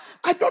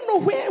 I don't know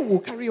where we'll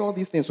carry all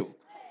these things. So,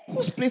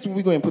 whose place will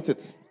we go and put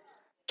it?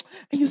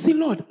 And you see,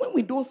 Lord, when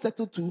we don't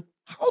settle to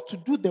how to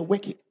do the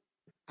work,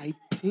 I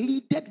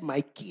pleaded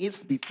my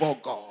case before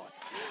God.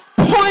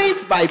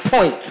 Point by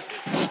point,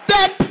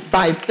 step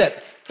by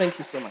step. Thank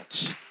you so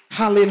much.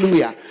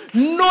 Hallelujah.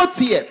 No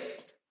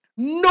tears,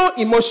 no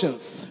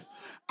emotions.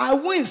 I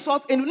won't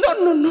insult any.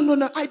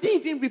 No. I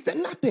didn't even refer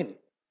nothing.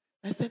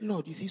 I said,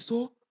 Lord, you see,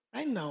 so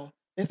right now,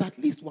 there's at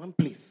least one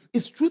place.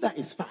 It's true that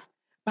it's far,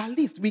 but at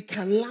least we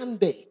can land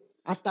there.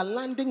 After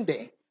landing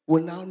there,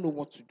 we'll now know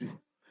what to do.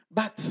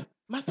 But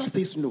Master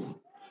says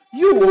no.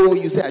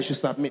 You say I should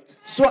submit.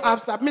 So I've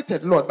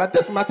submitted, Lord, but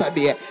this matter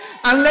there,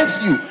 unless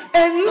you.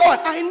 And Lord,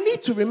 I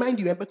need to remind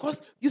you,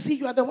 because you see,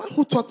 you are the one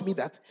who taught me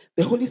that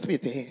the Holy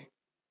Spirit,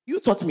 you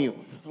taught me.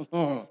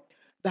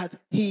 that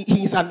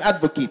he's an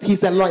advocate.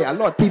 He's a lawyer.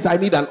 Lord, please, I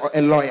need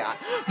a lawyer.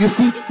 You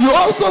see, you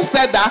also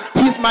said that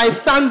he's my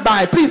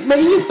standby. Please,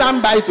 may he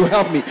stand by to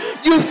help me.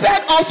 You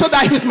said also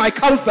that he's my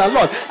counselor.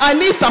 Lord, I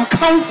need some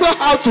counsel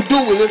how to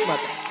do with this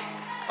matter.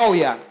 Oh,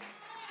 yeah.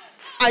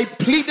 I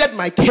pleaded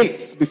my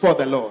case before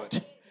the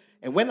Lord.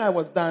 And when I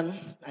was done,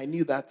 I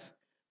knew that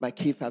my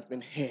case has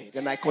been heard.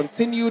 And I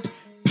continued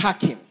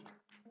packing.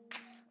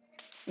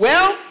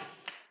 Well,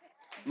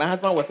 my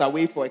husband was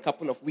away for a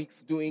couple of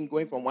weeks going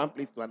from one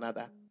place to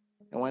another.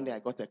 And one day I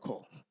got a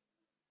call.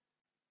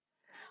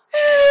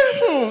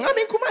 I'm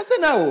in Kumasi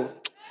now.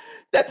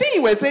 The thing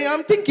you were saying,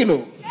 I'm thinking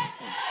of.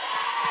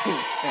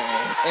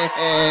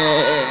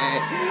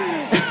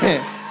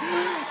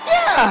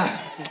 Yeah.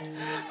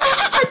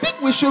 I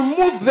think we should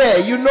move there,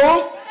 you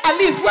know. At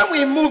least when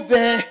we move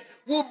there,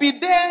 we'll be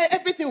there,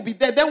 everything will be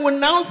there. Then we'll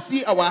now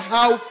see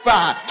how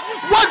far.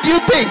 What do you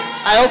think?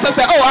 I also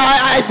said,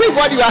 I think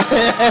what you are.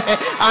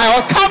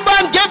 I'll come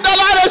and give the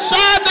Lord a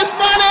shout this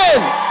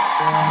morning.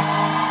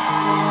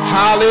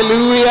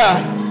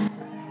 Hallelujah.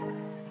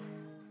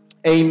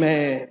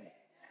 Amen.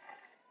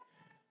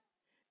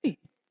 Hey,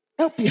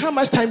 LP, how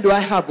much time do I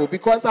have?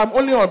 Because I'm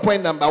only on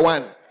point number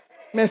 1.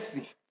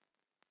 Mercy.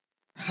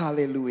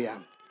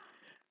 Hallelujah.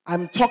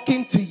 I'm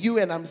talking to you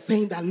and I'm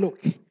saying that,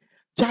 look,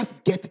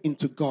 just get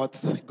into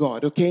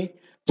God, okay?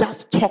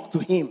 Just talk to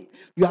him.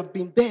 You have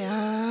been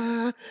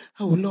there.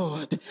 Oh,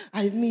 Lord,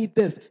 I need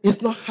this.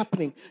 It's not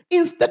happening.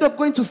 Instead of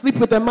going to sleep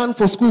with a man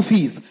for school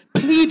fees,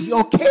 plead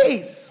your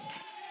case.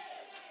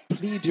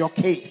 Plead your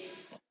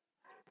case.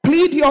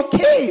 Plead your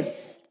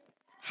case.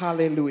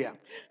 Hallelujah.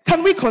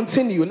 Can we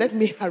continue? Let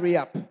me hurry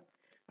up.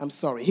 I'm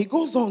sorry. He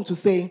goes on to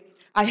say,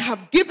 I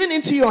have given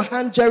into your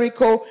hand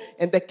Jericho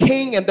and the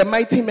king and the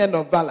mighty men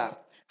of valor.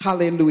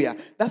 Hallelujah.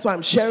 That's why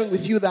I'm sharing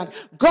with you that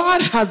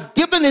God has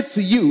given it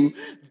to you,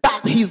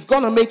 but he's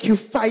going to make you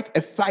fight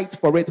a fight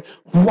for it.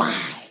 Why?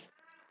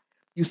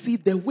 You see,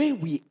 the way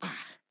we are,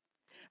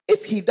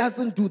 if he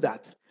doesn't do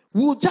that,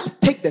 we'll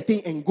just take the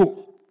thing and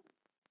go.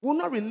 We'll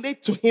not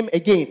relate to him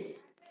again.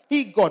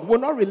 God, will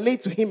not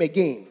relate to him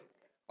again.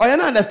 Are you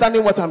not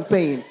understanding what I'm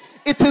saying?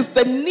 It is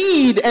the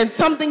need and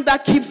something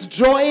that keeps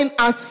drawing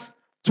us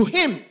to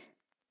him.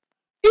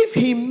 If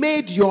he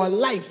made your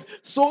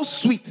life so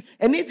sweet,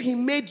 and if he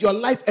made your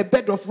life a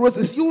bed of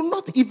roses, you will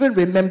not even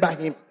remember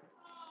him.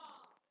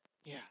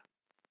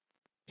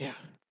 Yeah.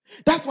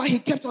 That's why he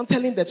kept on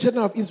telling the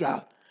children of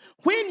Israel,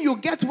 when you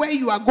get where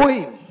you are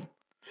going,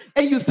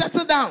 and you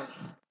settle down,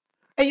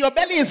 and your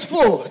belly is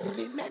full,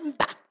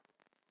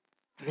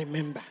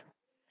 remember.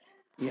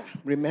 Yeah,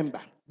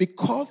 remember.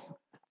 Because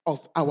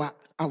of our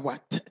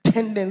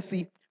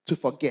tendency to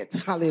forget.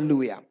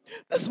 Hallelujah.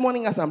 This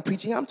morning as I'm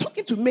preaching, I'm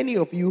talking to many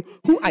of you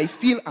who I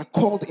feel are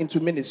called into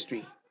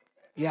ministry.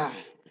 Yeah.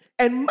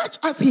 And much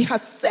as he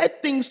has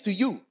said things to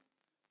you,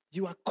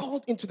 you are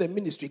called into the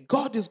ministry.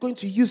 God is going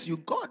to use you.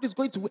 God is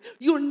going to...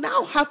 You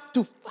now have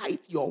to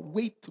fight your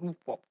way through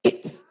for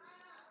it.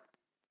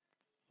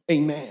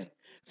 Amen.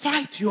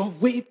 Fight your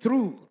way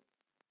through.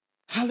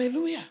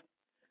 Hallelujah.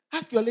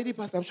 Ask your lady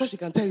pastor. I'm sure she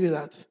can tell you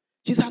that.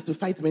 She's had to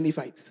fight many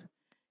fights.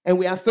 And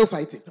we are still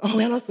fighting. Oh,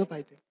 we are not still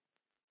fighting.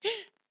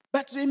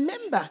 But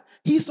remember,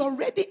 he's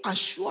already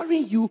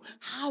assuring you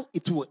how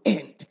it will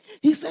end.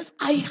 He says,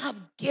 I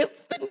have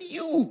given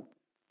you.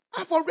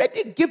 I've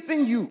already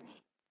given you.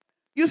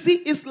 You see,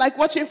 it's like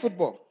watching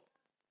football.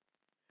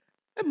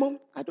 Hey, Mom,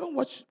 I don't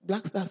watch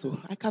Black Stars, so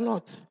I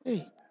cannot.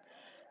 Hey,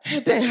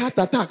 they heart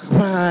attack.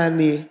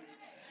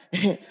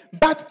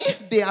 But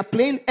if they are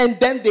playing and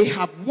then they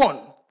have won,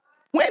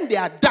 when they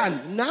are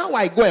done, now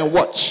I go and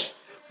watch.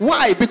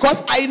 Why?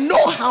 Because I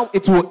know how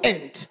it will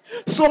end.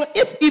 So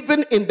if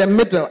even in the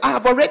middle, I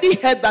have already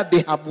heard that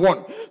they have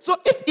won. So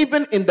if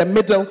even in the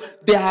middle,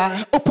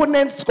 their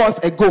opponent scores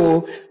a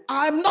goal,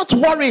 I'm not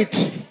worried.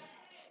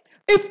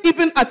 If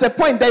even at a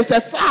point there's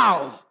a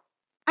foul,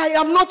 I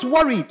am not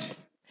worried.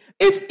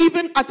 If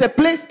even at a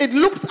place it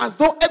looks as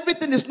though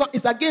everything is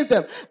against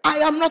them, I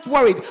am not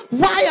worried.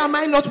 Why am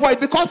I not worried?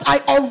 Because I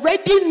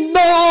already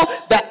know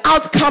the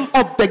outcome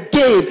of the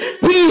game.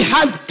 He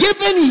has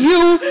given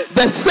you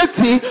the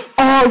city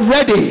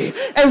already.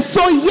 And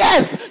so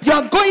yes,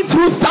 you're going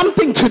through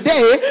something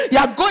today,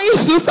 you're going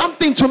through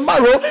something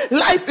tomorrow.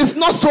 Life is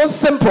not so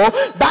simple,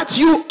 but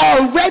you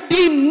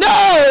already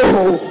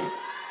know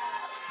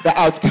the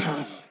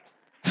outcome.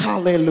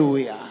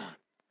 Hallelujah.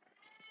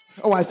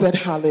 Oh, I said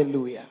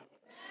hallelujah.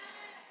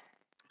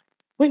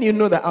 When you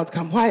know the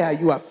outcome, why are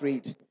you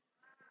afraid?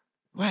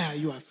 Why are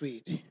you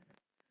afraid?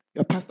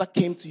 Your pastor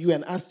came to you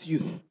and asked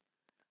you,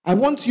 I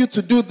want you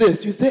to do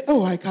this. You say,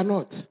 oh, I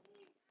cannot.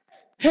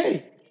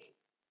 Hey,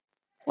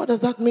 what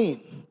does that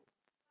mean?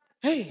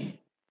 Hey,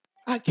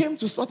 I came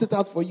to sort it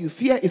out for you.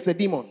 Fear is a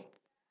demon.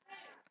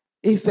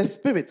 It's a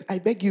spirit. I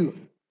beg you.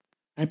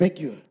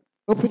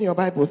 Open your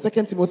Bible, 2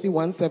 Timothy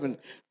 1:7.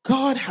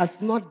 God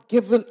has not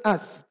given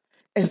us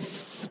a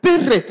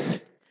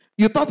spirit.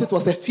 You thought it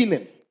was a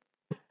feeling.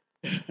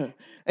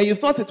 And you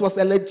thought it was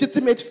a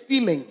legitimate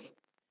feeling.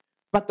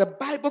 But the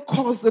Bible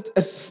calls it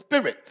a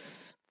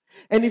spirit.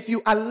 And if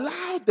you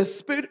allow the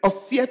spirit of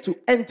fear to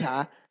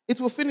enter, it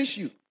will finish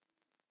you.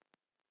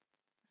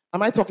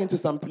 Am I talking to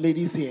some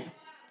ladies here?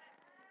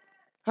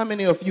 How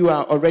many of you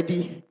are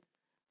already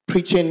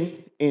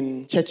preaching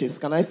in churches?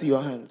 Can I see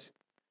your hand?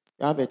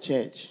 You have a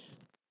church.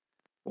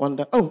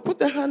 Wonder. Oh, put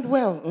the hand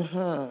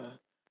well.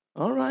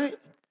 All right.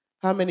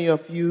 How many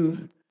of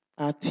you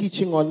are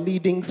teaching or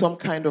leading some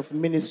kind of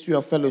ministry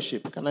or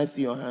fellowship? Can I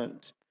see your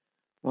hand?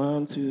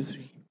 1, 2,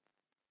 3.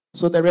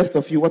 So the rest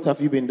of you, what have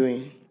you been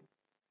doing?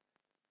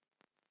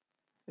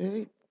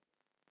 Hey.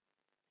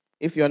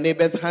 If your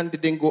neighbor's hand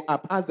didn't go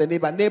up, ask the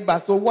neighbor,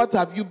 so what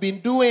have you been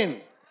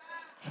doing?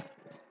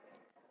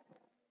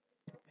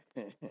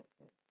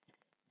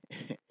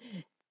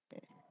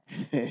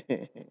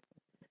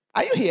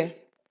 Are you here?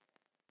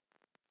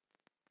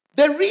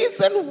 The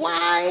reason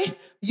why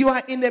you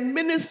are in a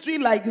ministry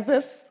like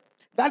this,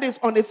 that is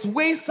on its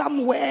way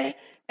somewhere,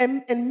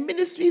 and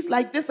ministries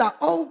like this are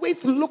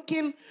always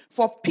looking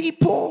for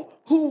people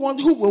who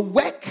will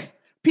work,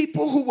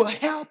 people who will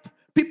help,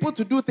 people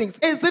to do things.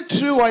 Is it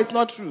true or it's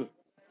not true?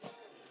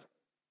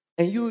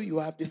 And you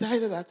have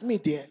decided that, me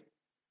dear,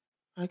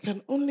 I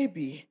can only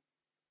be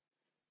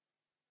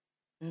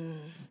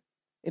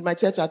in my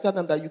church. I tell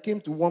them that you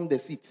came to warm the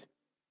seat,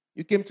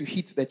 you came to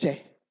heat the chair,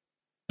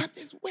 but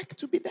there's work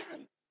to be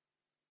done.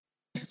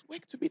 There's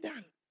work to be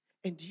done.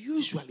 And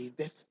usually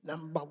the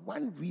number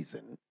one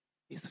reason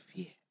is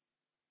fear.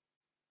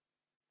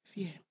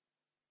 Fear.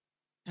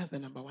 That's the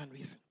number one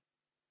reason.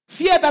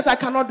 Fear that I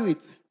cannot do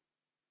it.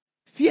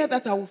 Fear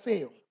that I will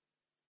fail.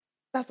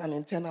 That's an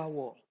internal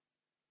wall.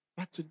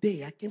 But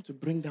today I came to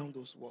bring down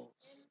those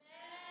walls.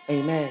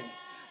 Amen.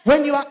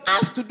 When you are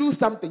asked to do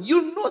something,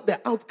 you know the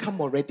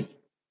outcome already.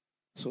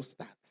 So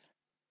start.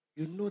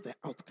 You know the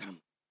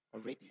outcome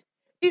already.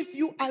 If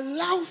you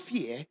allow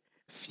fear,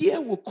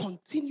 fear will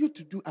continue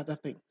to do other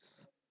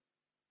things.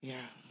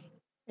 Yeah.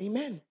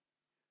 Amen.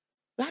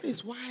 That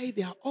is why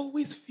there are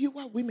always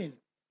fewer women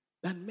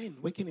than men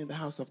working in the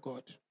house of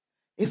God.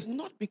 It's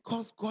not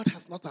because God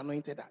has not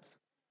anointed us.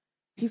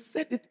 He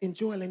said it in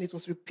Joel, and it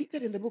was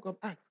repeated in the book of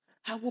Acts.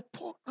 I will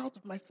pour out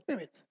of my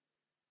spirit.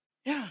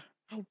 Yeah,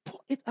 I will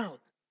pour it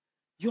out.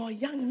 Your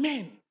young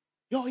men,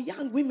 your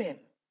young women.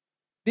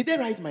 Did they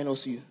write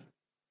minus you?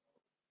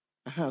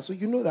 So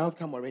you know the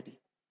outcome already.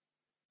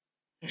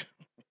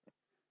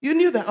 You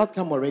knew the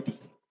outcome already.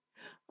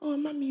 Oh,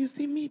 mommy, you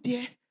see me,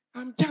 dear.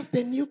 I'm just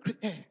a new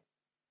Christian.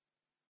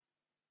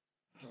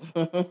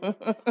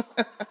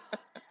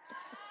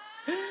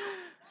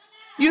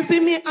 You see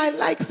me, I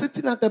like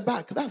sitting at the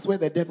back. That's where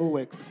the devil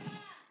works.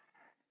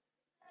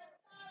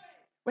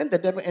 When the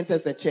devil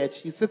enters a church,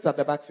 he sits at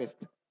the back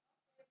first.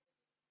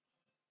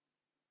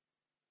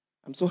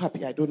 I'm so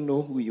happy I don't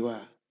know who you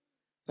are.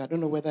 So I don't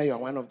know whether you are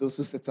one of those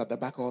who sits at the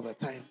back all the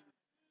time.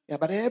 Yeah,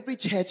 but every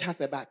church has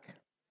a back.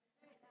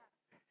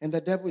 And the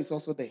devil is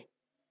also there.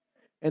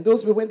 And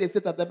those people, when they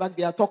sit at the back,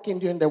 they are talking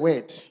during the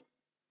word.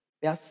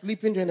 They are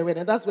sleeping during the word.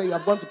 And that's where you are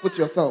going to put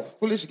yourself.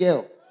 Foolish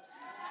girl.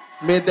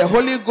 May the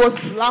Holy Ghost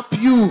slap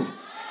you.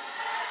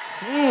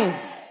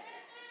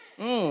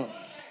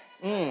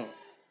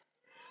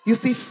 You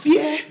see,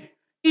 fear,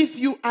 if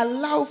you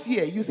allow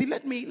fear, you see,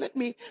 let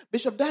me,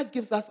 Bishop Dag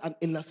gives us an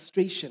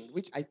illustration,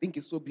 which I think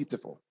is so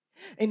beautiful.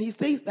 And he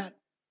says that,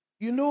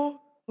 you know,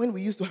 when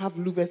we used to have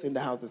louvers in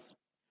the houses,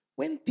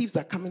 when thieves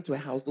are coming to a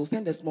house, they'll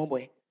send a small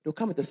boy. They'll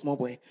come with a small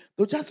boy.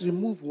 They'll just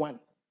remove one,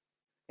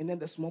 and then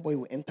the small boy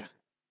will enter.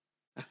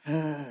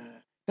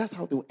 That's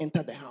how they'll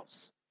enter the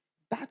house.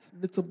 That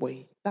little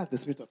boy, that's the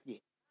spirit of fear.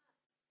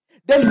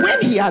 Then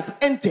when he has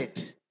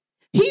entered,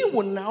 he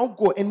will now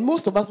go, and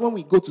most of us, when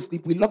we go to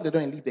sleep, we lock the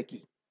door and leave the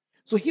key.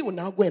 So he will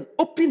now go and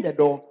open the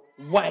door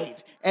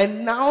wide.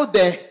 And now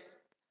the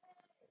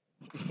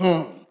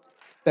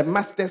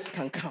masters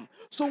can come.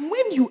 So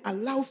when you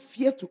allow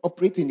fear to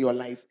operate in your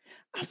life,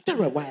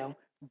 after a while,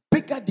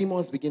 bigger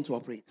demons begin to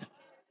operate.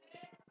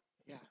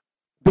 Yeah,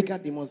 bigger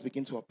demons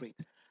begin to operate.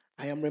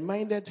 I am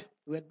reminded,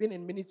 we had been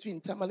in ministry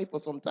in Tamale for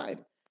some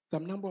time,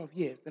 some number of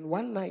years. And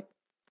one night,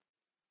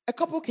 a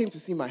couple came to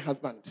see my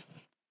husband.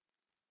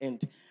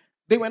 And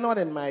they were not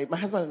in my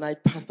husband and I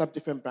passed up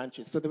different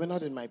branches. So they were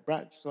not in my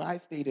branch. So I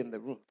stayed in the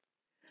room.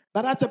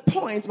 But at a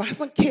point, my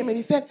husband came and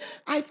he said,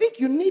 I think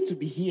you need to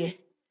be here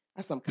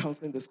as I'm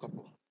counseling this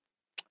couple.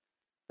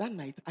 That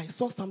night, I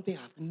saw something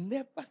I've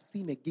never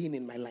seen again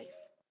in my life.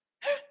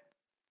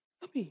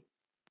 Okay.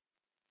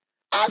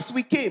 As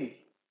we came,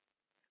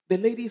 the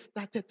lady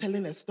started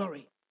telling a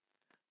story.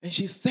 And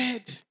she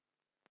said,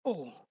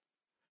 oh,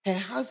 her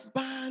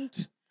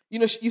husband,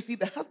 you see,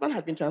 the husband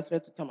had been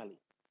transferred to Tamale.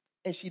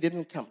 And she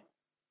didn't come.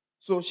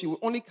 So she would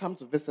only come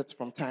to visit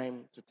from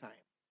time to time.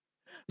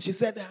 She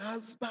said the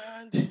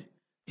husband,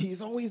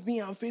 he's always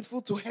been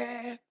unfaithful to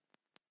her,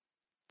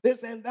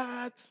 this and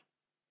that.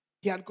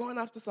 He had gone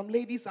after some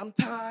lady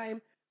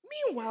sometime.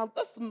 Meanwhile,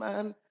 this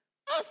man,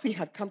 as he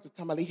had come to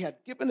Tamale, he had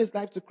given his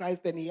life to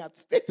Christ and he had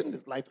straightened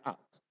his life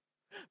out.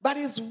 But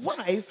his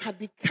wife had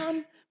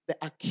become the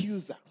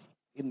accuser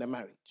in the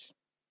marriage.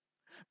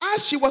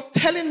 As she was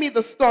telling me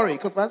the story,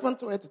 because my husband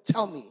told her to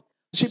tell me,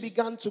 she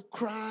began to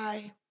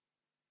cry.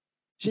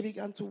 She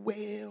began to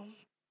wail.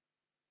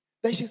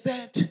 Then she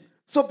said,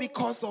 so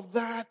because of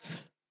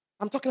that,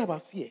 I'm talking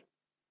about fear.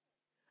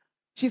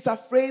 She's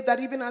afraid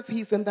that even as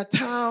he's in the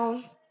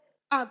town,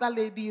 other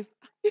ladies,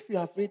 if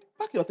you're afraid,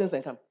 pack your things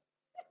and come.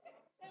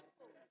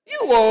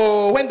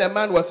 When the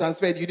man was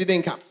transferred, you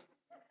didn't come.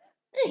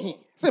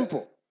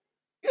 Simple.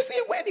 You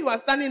see, when you are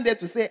standing there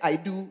to say, I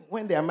do,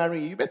 when they are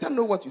marrying you better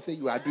know what you say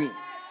you are doing.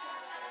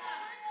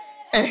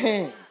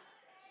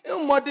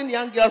 You modern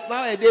young girls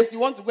nowadays, you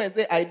want to go and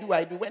say, I do.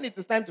 When it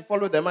is time to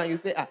follow the man, you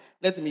say,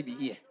 let me be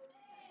here.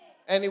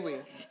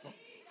 Anyway,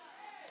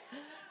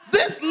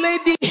 this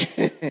lady,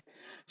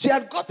 she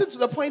had gotten to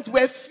the point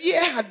where fear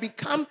had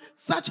become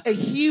such a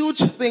huge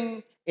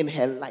thing in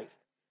her life.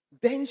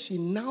 Then she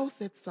now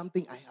said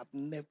something I have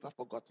never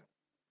forgotten.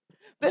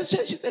 Then she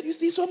said, you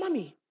see, so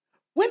mommy,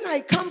 when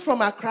I come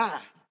from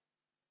Accra,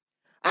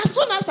 as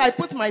soon as I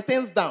put my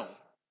things down,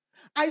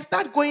 I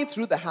start going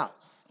through the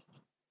house.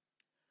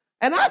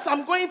 And as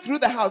I'm going through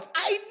the house,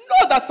 I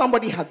know that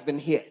somebody has been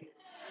here.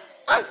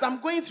 As I'm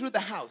going through the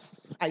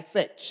house, I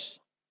search.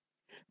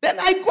 Then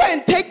I go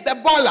and take the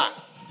baller.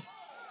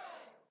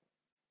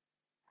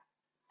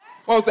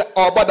 What was it?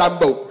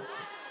 Obadambo.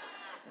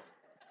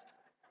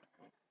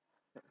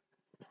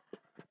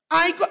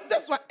 I got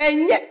that's what,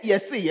 and yet,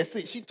 yes.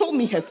 She told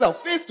me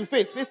herself, face to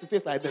face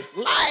like this.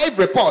 Live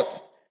report.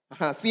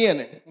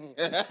 CNN.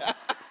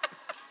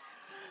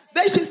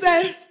 Then she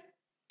said,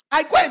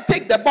 I go and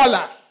take the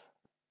baller.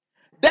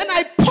 Then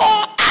I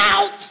pour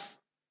out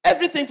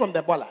everything from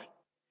the baller.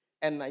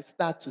 And I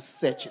start to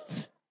search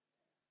it.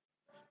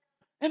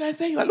 And I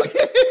said, you are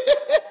looking.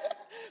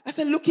 I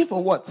said, looking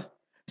for what?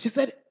 She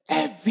said,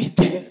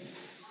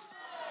 evidence.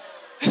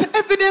 I said,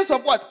 evidence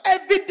of what?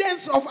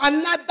 Evidence of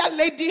another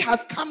lady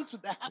has come to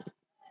the house.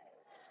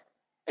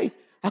 Hey,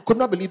 I could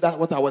not believe that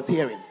what I was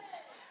hearing.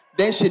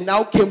 Then she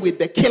now came with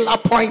the killer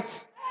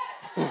point.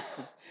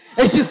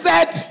 And she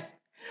said,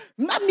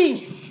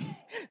 Mommy,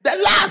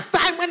 the last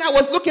time when I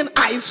was looking,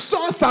 I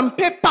saw some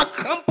paper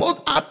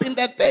crumpled up in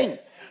the thing.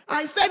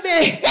 I said,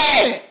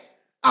 hey,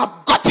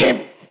 I've got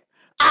him.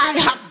 I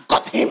have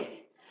got him.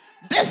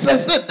 This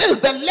is it. This is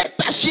the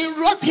letter. She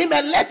wrote him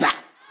a letter.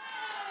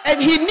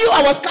 And he knew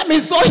I was coming,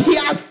 so he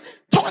has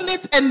torn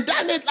it and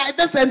done it like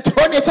this and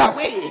thrown it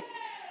away.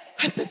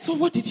 I said, so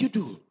what did you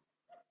do?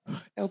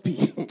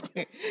 LP.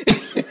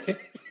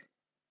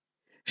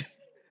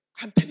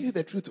 I'm telling you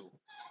the truth.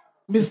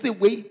 Mr.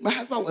 Wait, my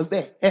husband was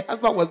there. Her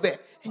husband was there.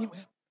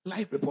 Anyway,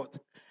 live report.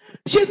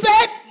 She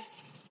said,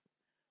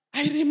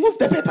 I removed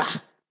the paper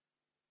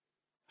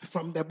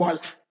from the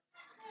baller.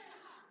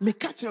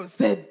 Mikacho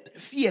said,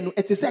 fear,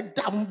 it said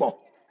Dambo.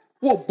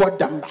 Who bought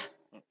Damba?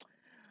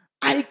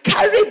 I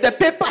carried the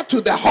paper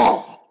to the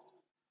hall.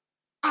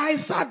 I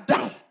sat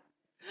down.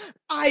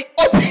 I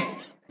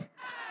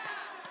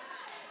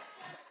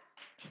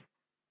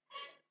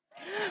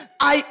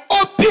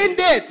opened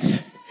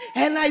it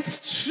and I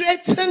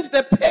straightened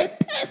the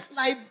papers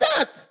like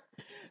that.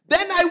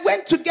 Then I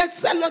went to get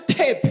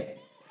sellotape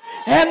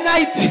and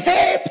I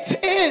taped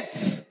it.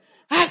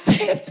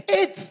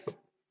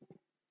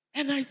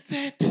 And I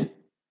said,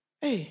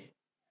 hey,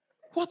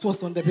 what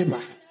was on the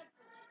paper?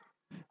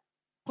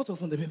 What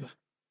was on the paper?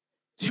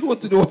 Do you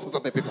want to know what was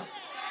on the paper?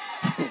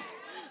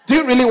 Do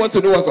you really want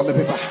to know what's on the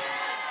paper?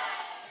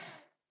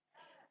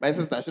 My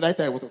sister, should I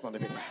tell you what was on the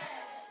paper?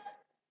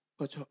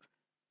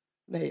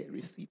 No,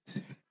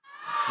 receipt.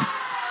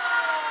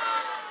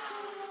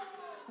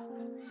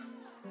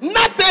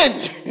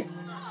 Nothing.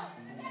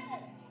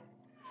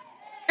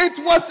 It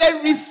was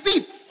a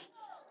receipt.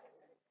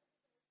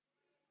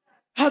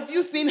 Have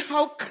you seen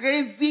how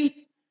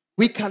crazy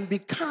we can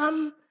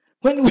become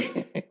when we...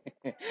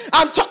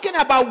 I'm talking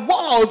about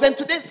walls, and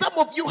today some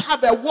of you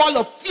have a wall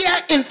of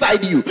fear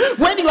inside you.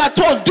 When you are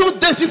told, do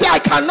this, you say, I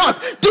cannot.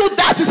 Do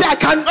that, you say, I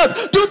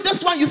cannot. Do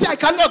this one, you say, I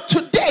cannot.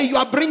 Today, you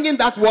are bringing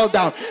that wall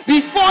down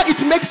before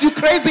it makes you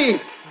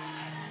crazy.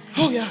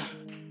 Oh, yeah.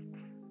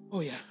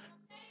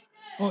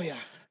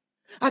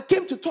 I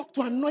came to talk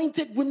to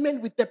anointed women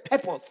with the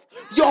purpose.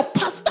 Your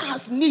pastor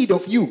has need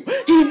of you.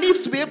 He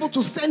needs to be able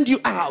to send you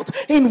out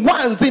in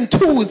ones, in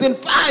twos, in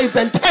fives,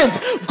 and tens.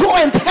 Go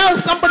and tell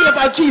somebody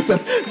about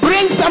Jesus.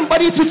 Bring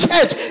somebody to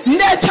church.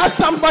 Nurture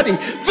somebody.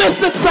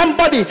 Visit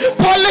somebody.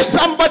 Polish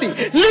somebody.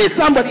 Lead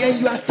somebody. And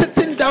you are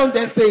sitting down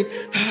there saying,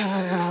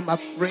 I'm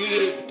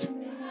afraid.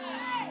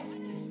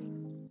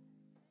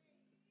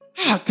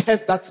 I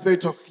curse that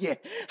spirit of fear.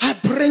 I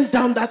bring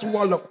down that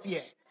wall of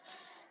fear.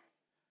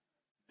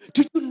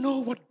 Do you know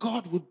what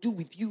God would do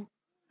with you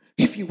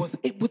if he was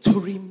able to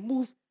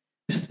remove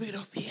the spirit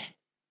of fear?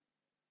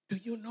 Do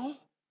you know?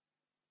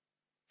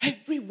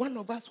 Every one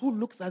of us who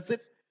looks as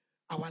if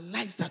our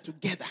lives are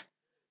together,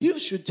 you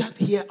should just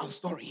hear our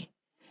story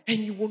and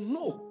you will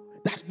know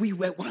that we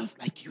were once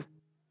like you.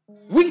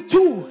 We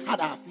too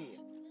had our fears.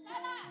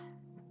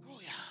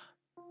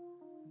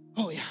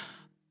 Oh yeah.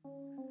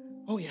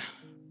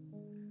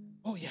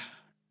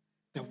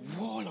 The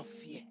wall of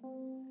fear.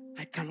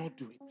 I cannot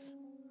do it.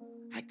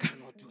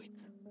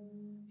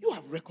 You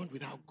have reckoned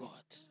without God.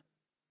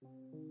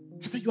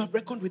 I said, you have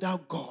reckoned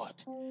without God.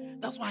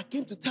 That's why I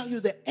came to tell you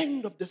the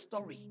end of the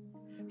story.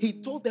 He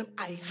told them,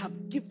 I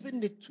have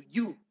given it to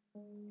you.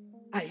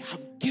 I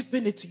have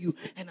given it to you.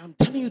 And I'm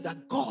telling you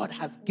that God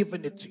has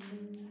given it to you.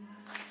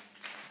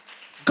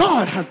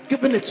 God has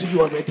given it to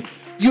you already.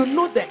 You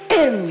know the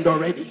end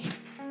already.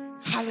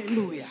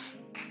 Hallelujah.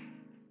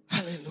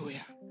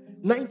 Hallelujah.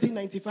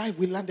 1995,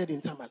 we landed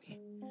in Tamale.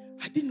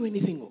 I didn't know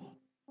anything.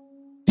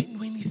 Didn't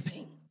know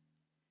anything.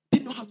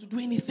 Didn't know how to do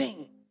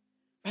anything.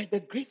 By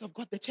the grace of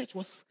God, the church,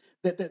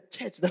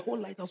 the whole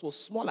lighthouse was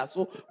smaller.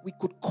 So we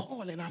could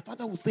call and our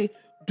father would say,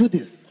 do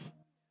this,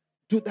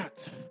 do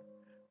that,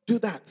 do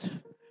that.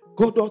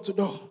 Go door to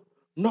door,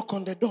 knock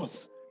on the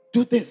doors,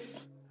 do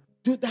this,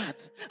 do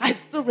that. I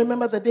still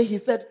remember the day he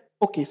said,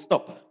 okay,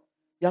 stop.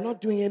 You're not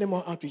doing any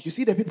more outreach. You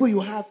see the people you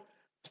have,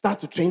 start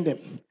to train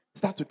them.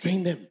 Start to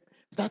train them.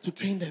 Start to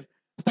train them.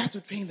 Start to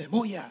train them.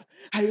 Oh yeah.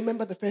 I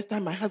remember the first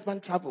time my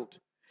husband traveled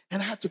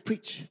and I had to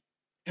preach.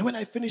 And when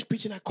I finished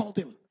preaching, I called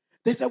him.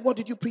 They said, what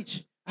did you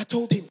preach? I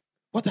told him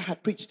what I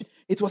had preached.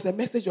 It was a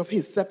message of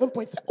his, 7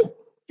 points. Oh,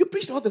 you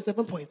preached all the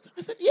 7 points.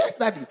 I said, yes,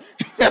 Daddy.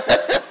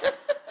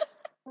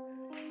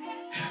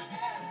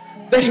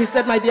 Then he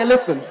said, my dear,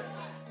 listen,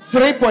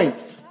 3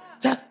 points.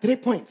 Just 3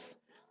 points.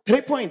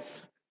 3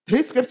 points.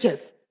 3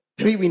 scriptures.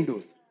 3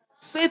 windows.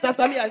 Say it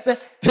after me. I said,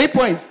 3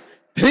 points.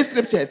 3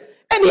 scriptures.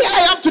 And here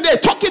I am today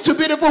talking to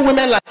beautiful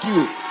women like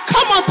you.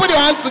 Come on, put your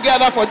hands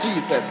together for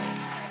Jesus.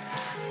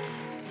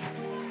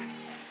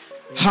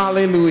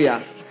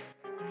 Hallelujah.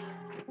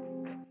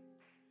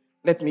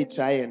 Let me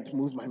try and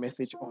move my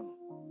message on.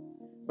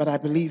 But I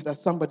believe that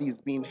somebody is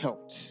being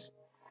helped.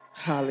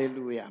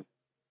 Hallelujah.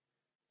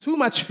 Too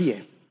much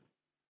fear.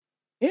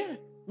 Yeah.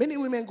 Many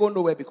women go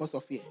nowhere because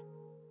of fear.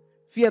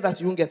 Fear that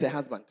you won't get a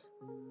husband.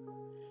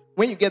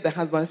 When you get the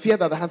husband, fear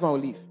that the husband will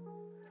leave.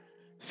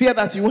 Fear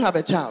that you won't have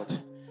a child.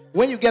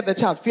 When you get the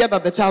child, fear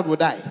that the child will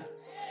die.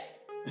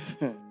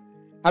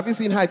 Have you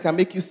seen how it can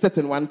make you sit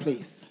in one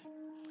place?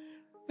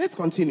 Let's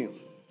continue.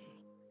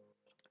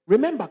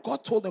 Remember,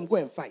 God told them, go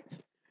and fight.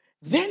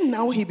 Then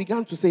now he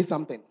began to say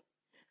something.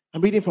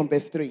 I'm reading from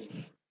verse 3.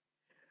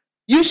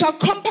 You shall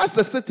compass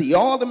the city,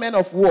 all the men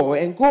of war,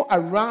 and go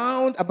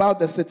around about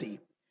the city.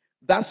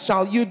 Thus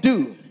shall you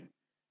do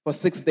for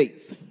 6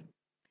 days.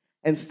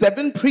 And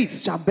 7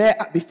 priests shall bear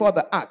before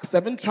the ark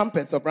 7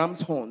 trumpets of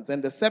ram's horns.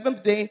 And the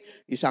 7th day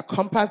you shall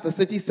compass the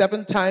city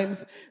 7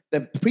 times.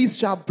 The priests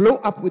shall blow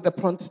up with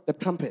the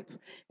trumpets.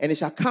 And it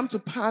shall come to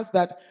pass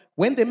that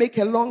when they make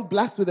a long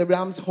blast with the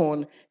ram's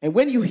horn, and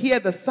when you hear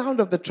the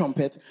sound of the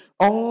trumpet,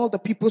 all the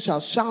people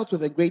shall shout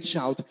with a great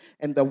shout,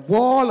 and the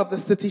wall of the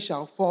city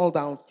shall fall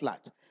down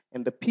flat.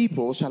 And the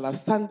people shall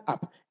stand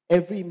up,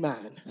 every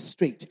man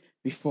straight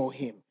before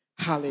him.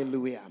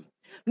 Hallelujah.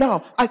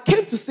 Now, I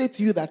came to say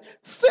to you that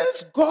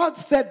since God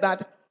said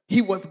that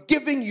he was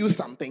giving you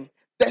something,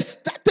 the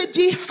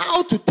strategy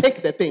how to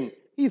take the thing,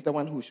 he's the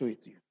one who will show it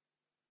to you.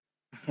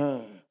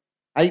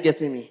 Are you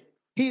getting me?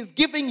 He's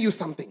giving you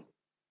something.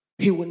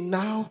 He will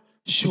now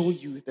show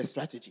you the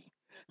strategy.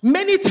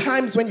 Many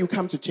times when you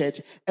come to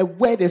church, a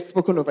word is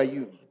spoken over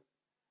you.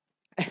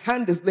 A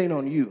hand is laying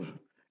on you.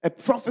 A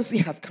prophecy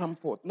has come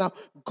forth. Now,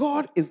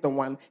 God is the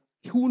one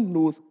who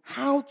knows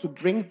how to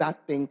bring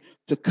that thing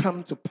to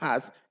come to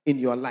pass in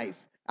your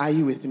life. Are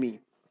you with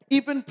me?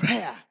 Even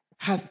prayer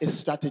has its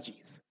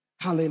strategies.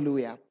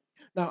 Hallelujah.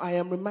 Now, I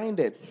am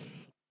reminded.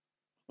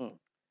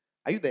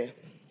 Are you there?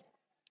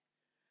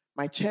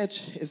 My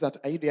church is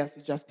at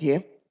Ayudiasi, just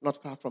here, not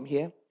far from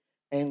here.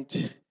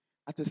 And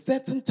at a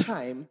certain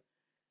time,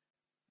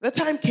 the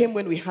time came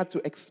when we had to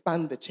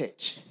expand the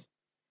church.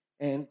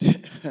 And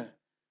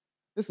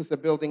this is a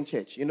building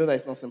church. You know that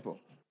it's not simple.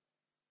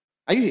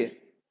 Are you here?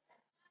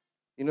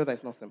 You know that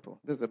it's not simple.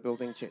 This is a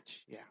building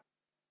church. Yeah.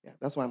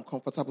 That's why I'm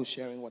comfortable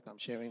sharing what I'm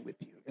sharing with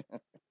you.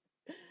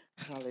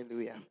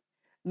 Hallelujah.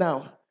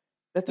 Now,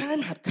 the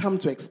time had come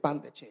to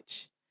expand the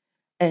church.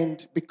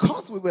 And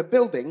because we were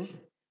building,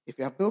 if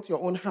you have built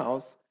your own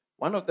house,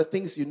 one of the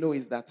things you know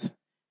is that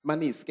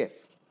money is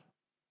scarce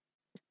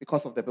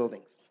because of the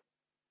buildings.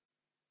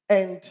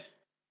 And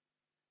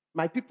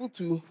my people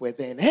too were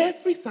there. And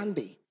every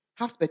Sunday,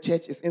 half the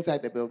church is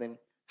inside the building,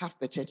 half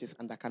the church is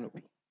under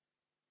canopy.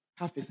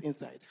 Half is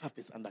inside, half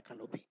is under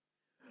canopy.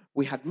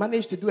 We had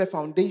managed to do a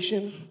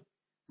foundation,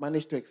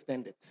 managed to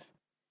extend it.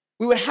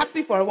 We were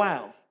happy for a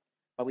while,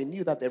 but we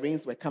knew that the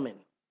rains were coming.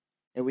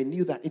 And we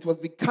knew that it was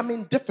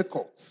becoming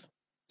difficult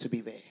to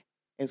be there.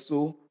 And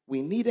so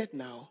we needed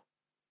now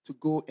to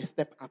go a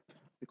step up,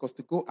 because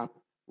to go up,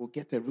 we'll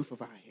get a roof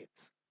over our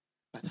heads.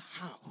 But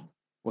how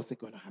was it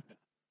going to happen?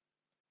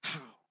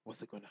 How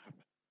was it going to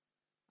happen?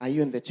 Are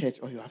you in the church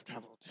or you have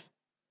traveled?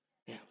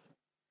 Yeah.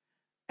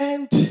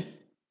 And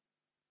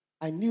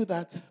I knew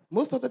that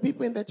most of the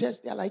people in the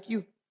church, they are like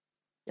you.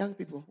 Young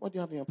people, what do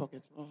you have in your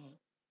pocket? What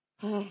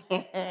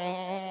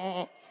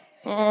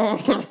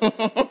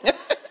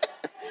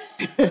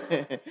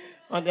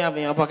do you have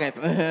in your pocket?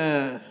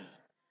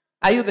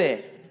 Are you there?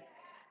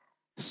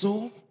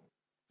 So,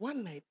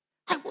 one night,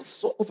 I was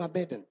so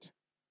overburdened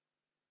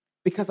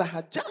because I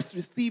had just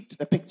received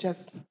the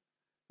pictures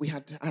we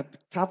had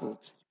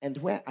traveled, and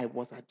where I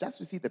was, I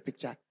just received the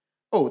picture.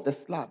 Oh, the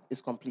slab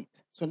is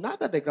complete. So now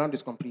that the ground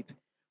is complete,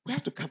 we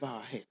have to cover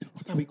our head.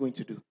 What are we going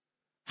to do?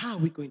 How are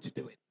we going to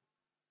do it?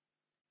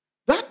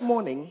 That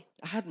morning,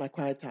 I had my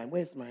quiet time.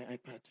 Where's my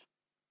iPad?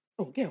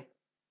 Oh, girl.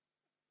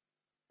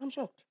 I'm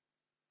shocked.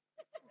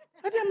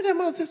 I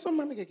didn't say so,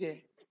 mommy again.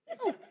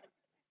 Oh.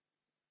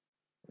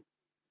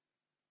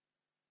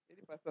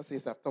 The pastor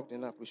says I've talked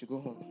enough. We should go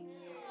home.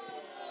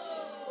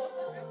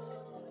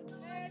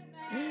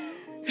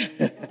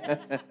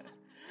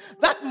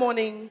 That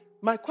morning,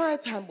 my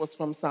quiet time was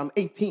from Psalm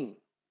 18,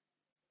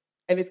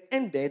 and it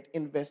ended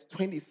in verse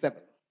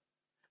 27.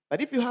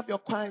 But if you have your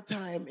quiet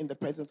time in the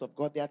presence of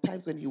God, there are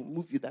times when He will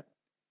move you that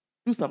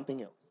do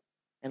something else.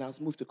 And I was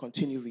moved to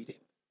continue reading.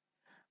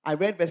 I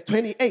read verse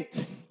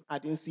 28. I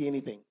didn't see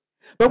anything.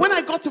 But when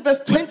I got to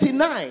verse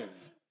 29,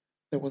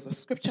 there was a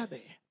scripture there,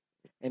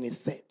 and it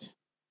said,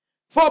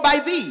 "For by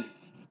thee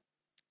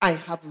I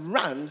have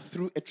run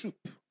through a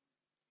troop,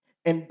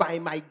 and by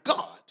my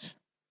God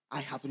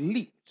I have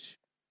leaped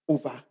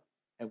over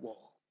a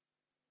wall."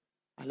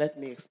 And let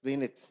me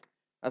explain it.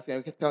 As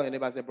I can tell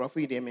anybody, say, "For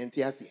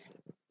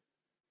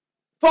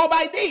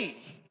by thee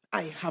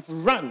I have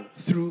run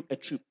through a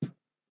troop."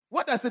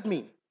 What does it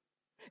mean?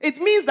 It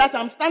means that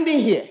I'm standing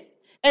here,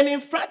 and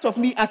in front of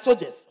me are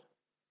soldiers.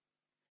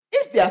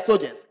 If they are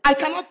soldiers, I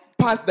cannot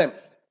pass them.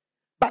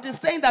 But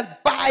it's saying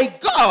that by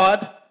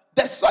God,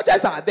 the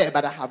soldiers are there,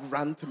 but I have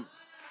run through.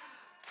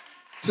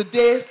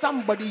 Today,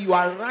 somebody you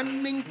are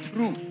running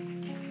through.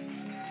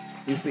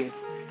 You see,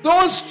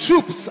 those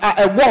troops are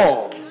a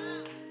wall.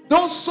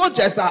 Those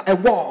soldiers are a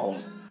wall.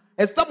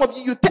 And some of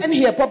you turn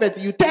here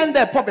poverty, you turn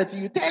there poverty,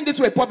 you turn this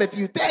way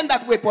poverty, you turn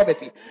that way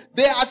poverty.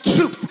 They are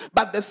troops,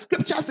 but the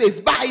scripture says,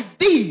 by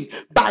thee,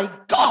 by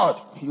God,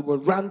 you will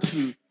run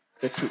through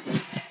the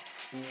troops.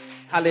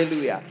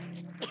 Hallelujah.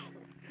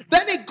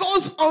 Then it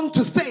goes on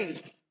to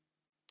say,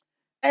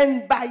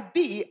 and by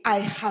thee, I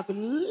have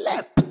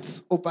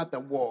leapt over the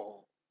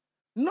wall.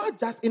 Not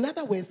just, in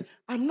other words,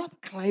 I'm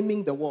not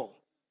climbing the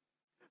wall.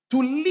 To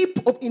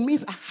leap up, it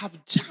means I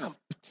have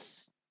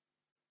jumped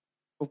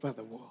over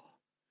the wall.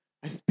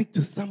 I speak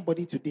to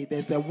somebody today.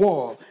 There's a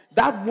wall.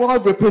 That wall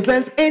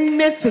represents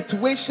any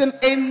situation,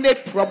 any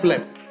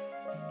problem.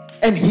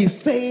 And he's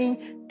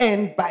saying,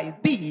 and by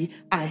thee,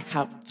 I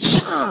have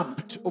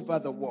jumped over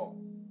the wall.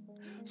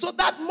 So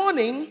that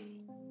morning,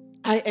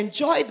 I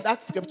enjoyed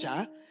that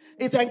scripture.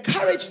 It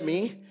encouraged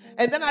me.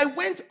 And then I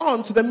went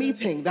on to the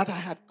meeting that I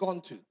had gone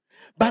to.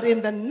 But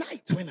in the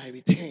night when I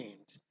returned,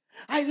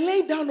 I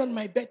lay down on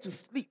my bed to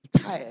sleep,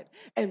 tired.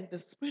 And the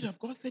Spirit of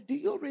God said, do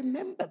you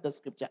remember the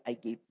scripture I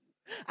gave you?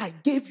 I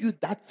gave you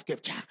that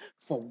scripture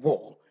for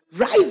war.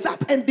 Rise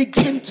up and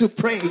begin to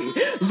pray.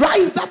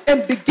 Rise up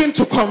and begin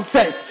to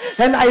confess.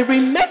 And I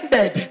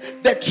remembered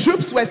the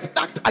troops were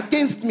stacked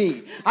against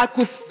me. I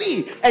could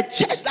see a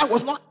church that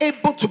was not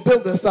able to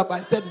build itself. I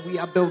said, we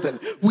are building.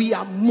 We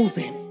are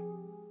moving.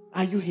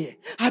 Are you here?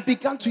 I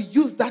began to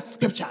use that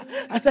scripture.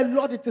 I said,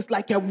 Lord, it is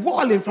like a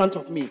wall in front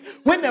of me.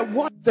 When a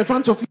wall is in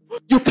front of you,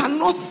 you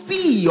cannot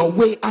see your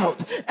way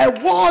out. A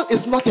wall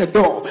is not a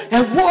door.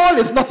 A wall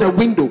is not a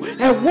window.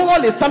 A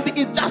wall is something,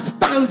 it just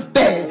stands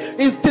there.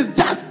 It is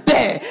just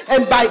there.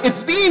 And by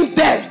its being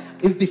there,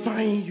 it's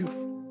defying you.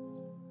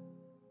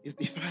 It's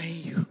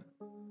defying you.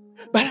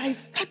 But I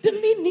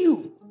suddenly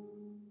knew,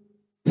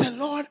 the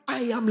Lord,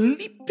 I am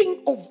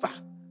leaping over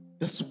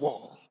this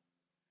wall.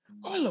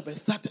 All of a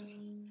sudden,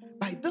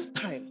 by this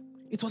time,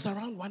 it was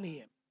around 1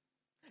 a.m.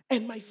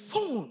 And my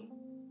phone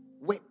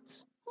went.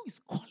 Who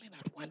is calling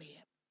at 1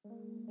 a.m.?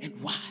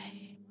 And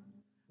why?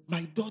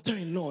 My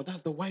daughter-in-law,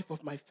 that's the wife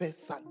of my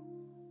first son.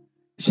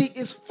 She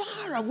is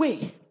far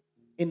away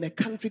in a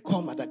country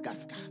called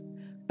Madagascar.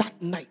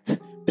 That night,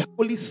 the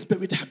Holy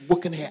Spirit had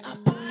woken her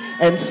up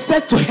and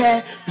said to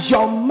her,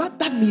 your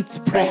mother needs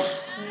prayer.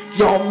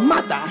 Your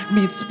mother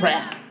needs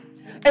prayer.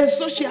 And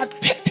so she had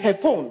picked her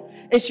phone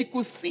and she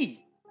could see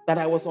that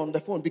I was on the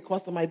phone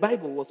because my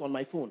Bible was on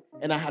my phone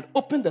and I had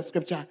opened the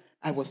scripture.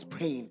 I was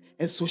praying,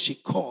 and so she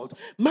called,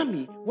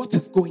 Mommy, what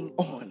is going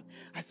on?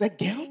 I said,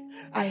 girl,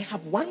 I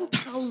have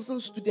 1,000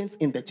 students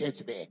in the church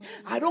there.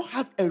 I don't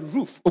have a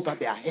roof over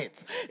their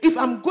heads. If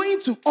I'm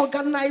going to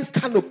organize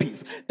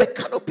canopies, the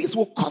canopies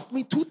will cost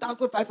me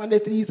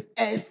 2,500 cedis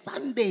a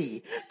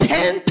Sunday,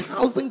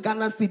 10,000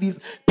 Ghana cedis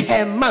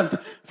per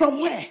month. From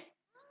where?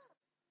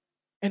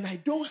 And I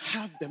don't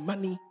have the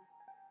money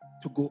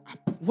to go up.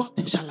 What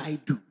shall I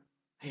do?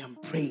 I am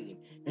praying.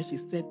 And she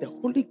said, the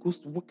Holy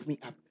Ghost woke me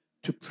up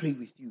to pray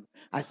with you.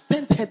 I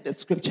sent her the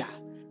scripture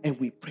and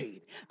we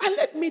prayed. And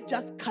let me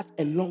just cut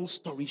a long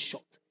story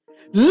short.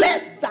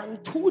 Less than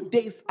 2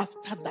 days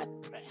after that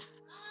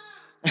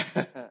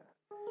prayer.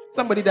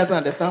 Somebody doesn't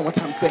understand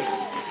what I'm saying.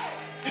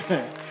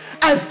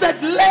 I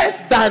said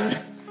less than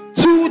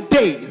 2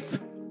 days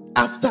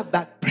after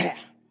that prayer.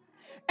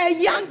 A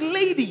young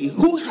lady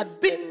who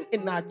had been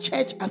in our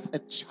church as a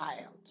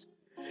child.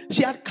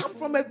 She had come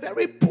from a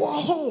very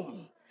poor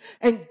home,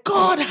 and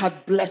God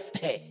had blessed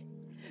her.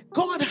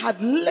 God had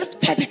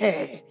lifted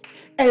her.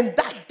 And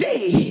that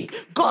day,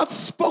 God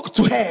spoke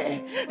to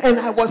her, and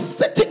I was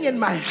sitting in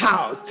my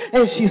house,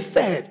 and she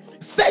said,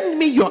 send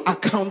me your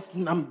account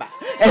number.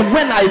 And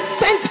when I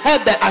sent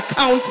her the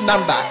account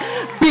number,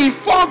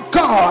 before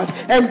God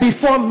and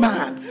before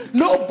man,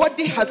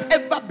 nobody has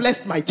ever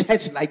blessed my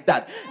church like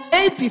that.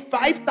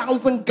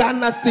 85,000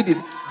 Ghana cedis.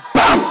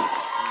 Bam!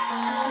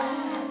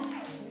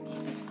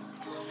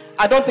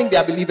 I don't think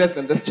there are believers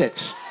in this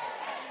church.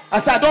 I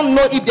said, I don't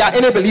know if there are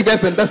any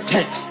believers in this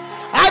church.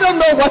 I don't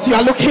know what you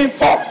are looking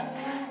for.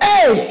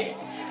 Hey,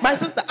 my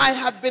sister, I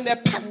have been a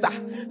pastor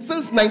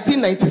since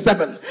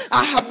 1997.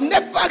 I have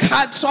never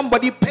had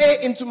somebody pay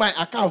into my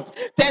account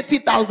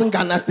 30,000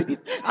 Ghana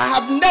cedis. I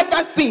have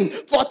never seen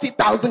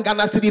 40,000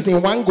 Ghana cedis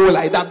in one go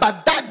like that.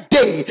 But that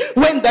day,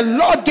 when the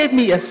Lord gave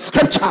me a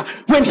scripture,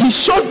 when he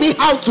showed me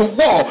how to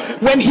war,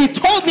 when he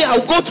told me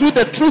I'll go through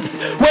the troops,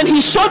 when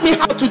he showed me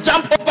how to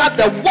jump over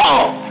the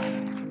wall,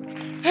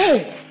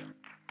 hey,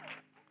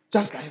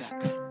 just like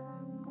that.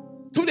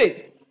 2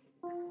 days.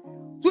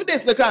 2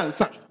 days, the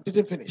grandson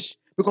didn't finish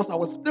because I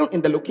was still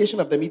in the location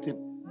of the meeting.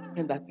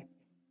 And that thing.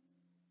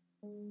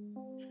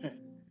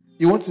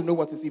 You want to know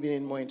what is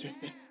even more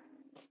interesting?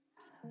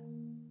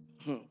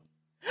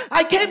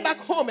 I came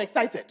back home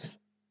excited.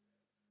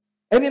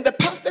 And in the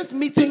pastor's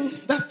meeting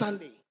that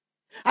Sunday,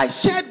 I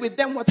shared with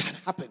them what had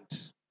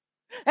happened.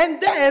 And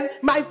then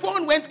my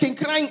phone went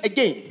crying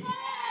again.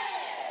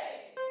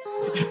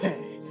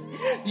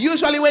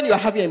 Usually when you're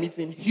having a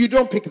meeting, you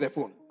don't pick the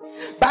phone.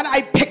 But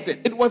I picked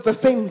it. It was the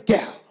same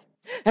girl.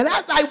 And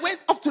as I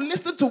went off to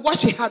listen to what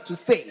she had to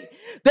say,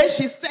 then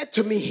she said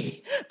to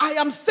me, I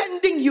am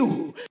sending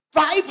you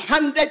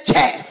 500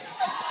 chairs.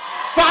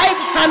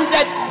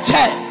 500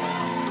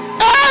 chairs.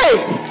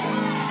 Hey!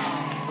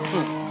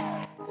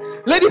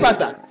 Lady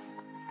Pastor,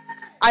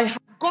 I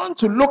have gone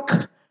to look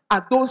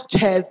at those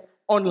chairs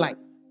online.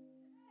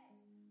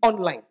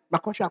 Online.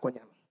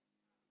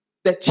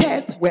 The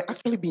chairs were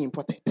actually being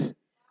imported.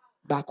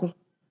 Baku,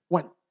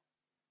 one.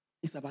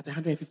 It's about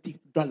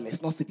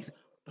 $150, not cities.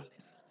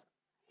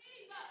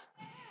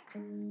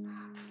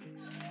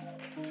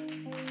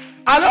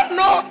 I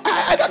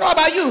don't know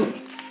about you.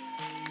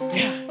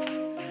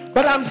 Yeah.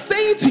 But I'm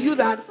saying to you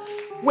that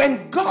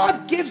when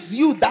God gives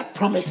you that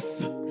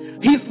promise,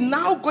 he's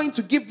now going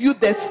to give you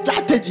the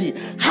strategy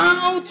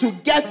how to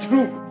get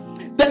through.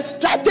 The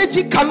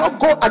strategy cannot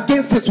go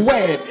against his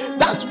word.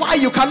 That's why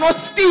you cannot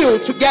steal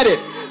to get it.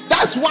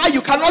 That's why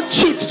you cannot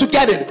cheat to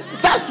get it.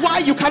 That's why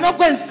you cannot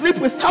go and sleep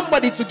with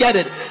somebody to get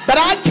it. But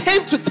I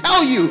came to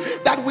tell you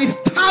that we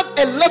have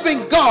a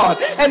living God,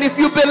 and if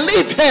you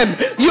believe him,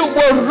 you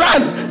will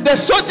run. The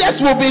soldiers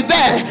will be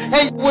there,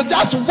 and you will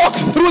just walk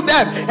through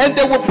them, and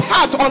they will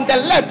pass on the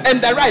left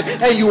and the right,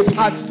 and you will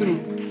pass through.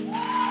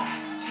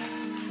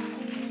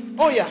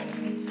 Oh yeah,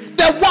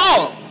 the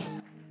wall,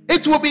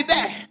 it will be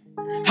there,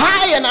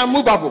 high and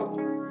unmovable.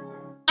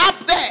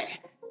 Up there,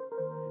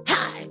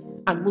 high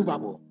and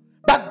movable.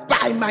 But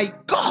by my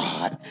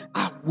God,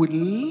 I will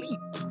leap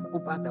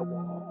over the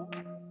wall.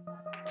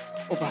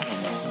 Over the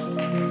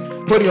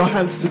wall. Put your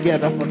hands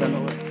together for the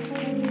Lord.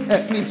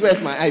 Please,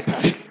 where's my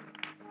iPad?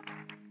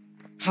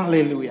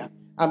 Hallelujah.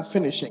 I'm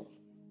finishing.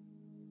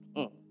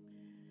 The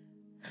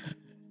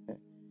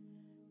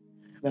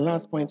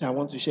last point I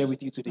want to share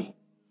with you today.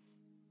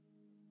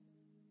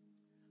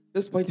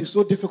 This point is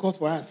so difficult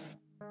for us.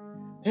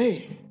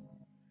 Hey,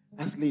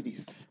 as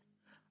ladies,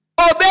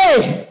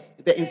 obey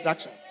the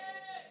instructions.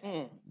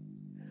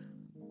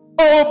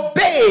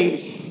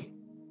 Obey.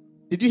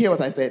 Did you hear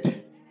what I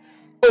said?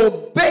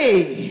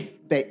 Obey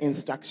the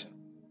instruction.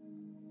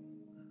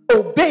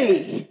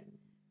 Obey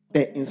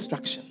the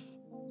instruction.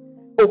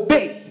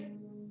 Obey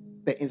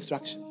the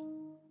instruction.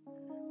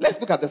 Let's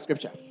look at the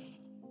scripture.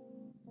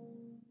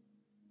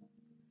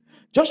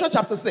 Joshua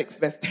chapter 6,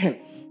 verse 10.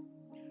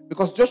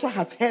 Because Joshua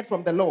has heard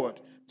from the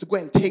Lord to go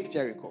and take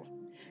Jericho.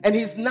 And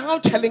he's now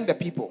telling the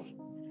people.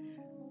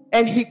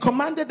 And he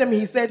commanded them,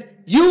 he said,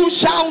 you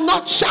shall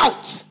not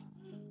shout.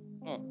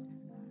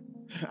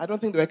 I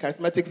don't think there were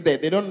charismatics there.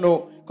 They don't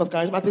know, because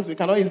charismatics, we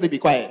cannot easily be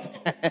quiet.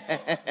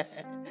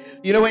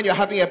 You know, when you're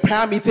having a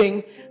prayer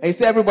meeting and you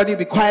say everybody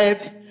be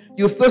quiet,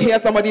 you still hear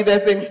somebody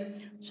there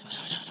saying,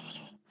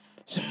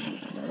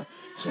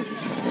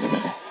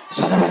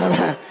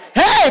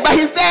 hey, but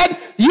he said,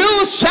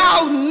 you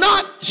shall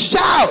not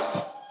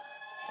shout.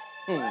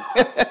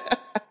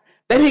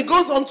 Then he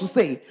goes on to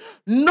say,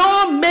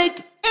 nor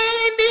make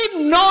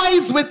any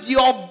noise with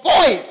your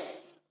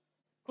voice.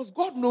 Because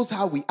God knows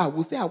how we are.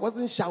 We'll say, I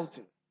wasn't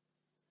shouting.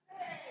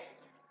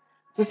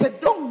 So he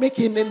said, don't make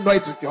any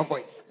noise with your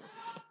voice.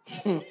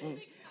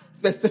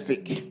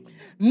 Specific.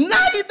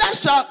 Neither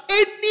shall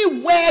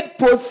any word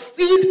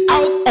proceed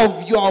out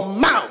of your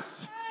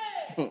mouth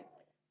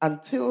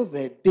until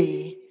the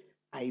day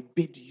I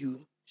bid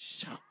you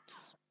shout.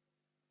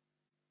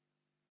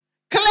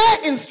 Clear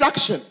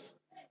instruction.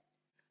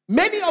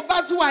 Many of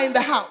us who are in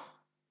the house,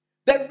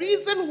 the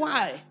reason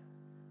why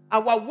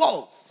our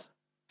walls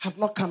have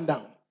not come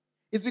down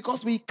is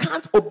because we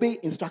can't obey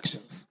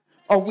instructions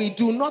or we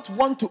do not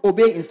want to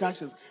obey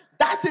instructions.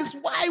 That is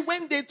why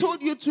when they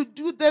told you to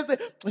do this,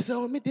 I said,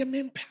 oh,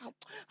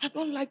 I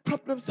don't like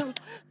problems.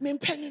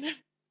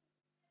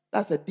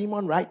 That's a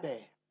demon right there.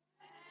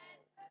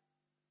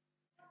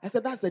 I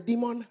said, that's a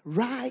demon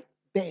right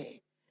there.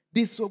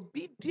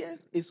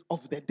 Disobedience is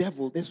of the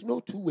devil. There's no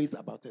two ways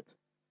about it.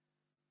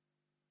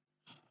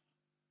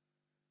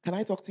 Can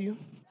I talk to you?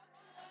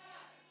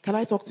 Can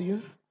I talk to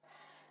you?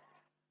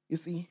 You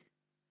see,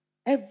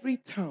 every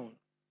town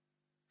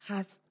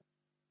has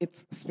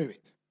its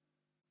spirit.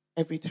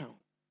 Every town.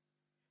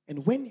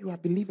 And when you are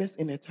believers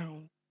in a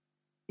town,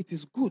 it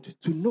is good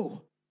to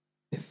know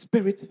the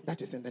spirit that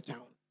is in the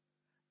town.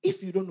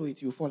 If you don't know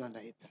it, you fall under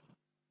it.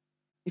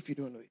 If you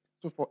don't know it.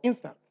 So for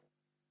instance,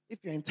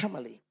 if you're in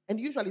Tamale, and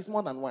usually it's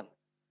more than one.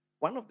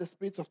 One of the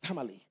spirits of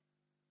Tamale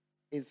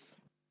is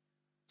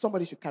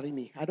somebody should carry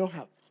me. I don't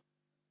have.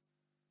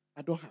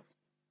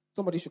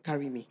 Somebody should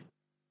carry me.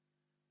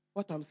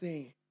 What I'm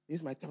saying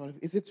is my Tamale.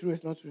 Is it true?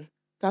 It's not true.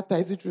 Kata,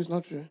 is it true? It's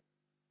not true.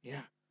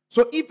 Yeah.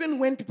 So even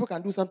when people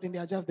can do something, they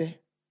are just there.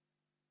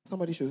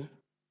 Somebody should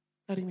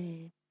carry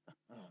me.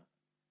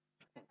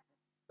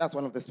 That's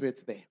one of the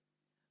spirits there.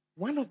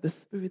 One of the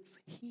spirits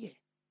here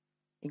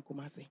in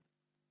Kumasi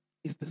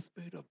is the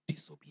spirit of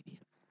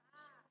disobedience.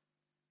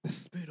 The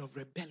spirit of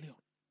rebellion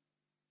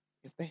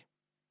is there.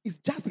 It's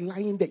just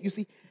lying there. You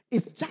see,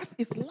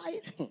 it's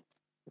lying.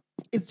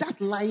 It's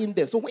just lying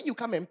there. So when you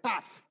come and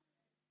pass,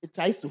 it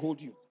tries to hold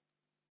you.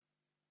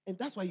 And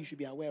that's why you should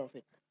be aware of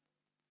it.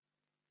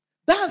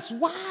 That's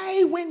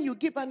why when you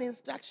give an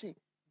instruction,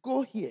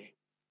 go here.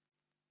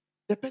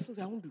 The person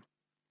says, I won't do.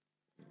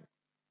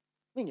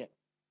 What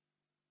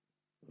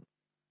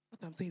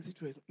I'm saying is it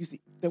true. You see,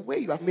 the way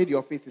you have made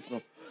your face is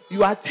not.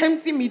 You are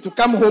tempting me to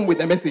come home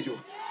with a message.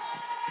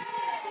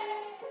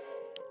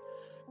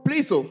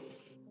 Please,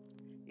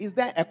 is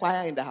there a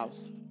choir in the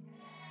house?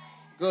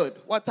 Good.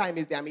 What time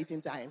is their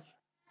meeting time?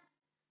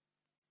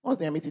 What's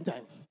their meeting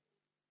time?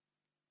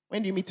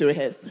 When do you meet to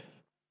rehearse?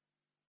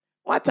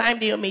 What time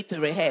do you meet to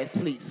rehearse,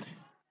 please?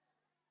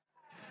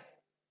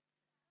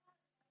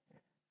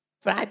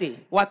 Friday.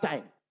 What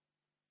time?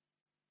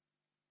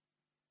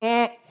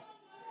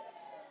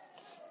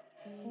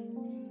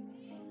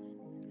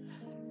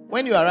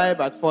 When you arrive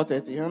at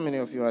 4:30, how many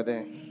of you are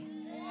there?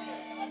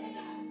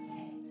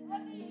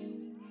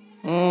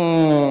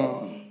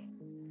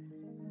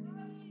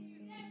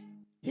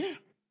 Yeah.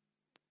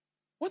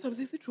 What I'm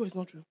saying, is it true or is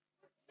not true?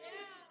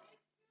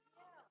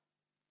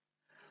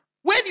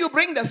 When you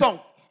bring the song,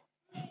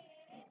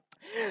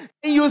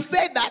 and you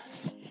say that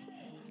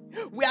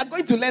we are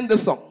going to learn the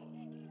song,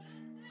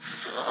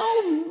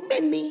 how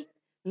many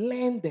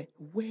learn the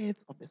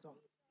words of the song?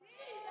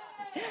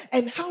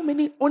 And how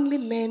many only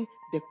learn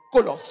the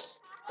chorus?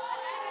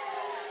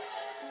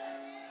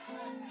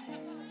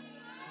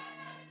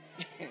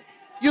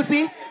 You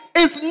see,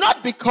 it's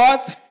not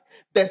because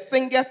the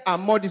singers are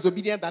more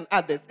disobedient than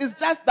others. It's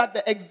just that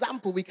the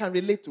example, we can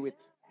relate to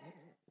it.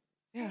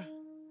 Yeah.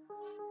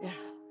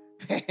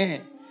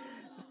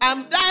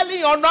 I'm dialing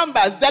your number.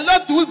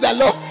 Zelo to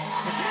Zelo.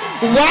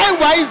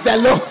 Why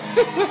Zelo?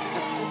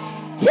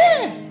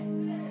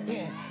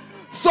 Yeah.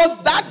 So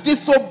that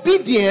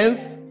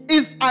disobedience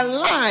is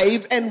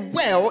alive and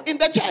well in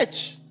the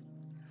church.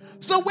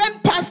 So when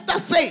pastor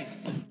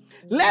says,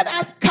 let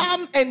us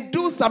come and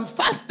do some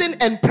fasting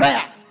and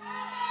prayer,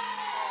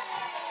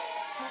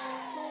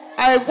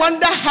 I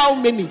wonder how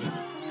many.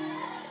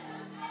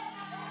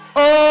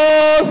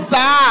 Oh,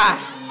 sir.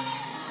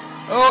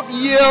 Oh,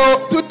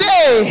 you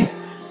today,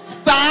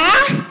 sir.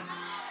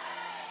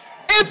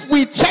 If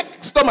we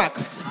check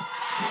stomachs,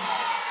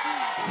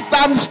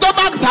 some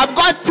stomachs have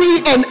got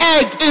tea and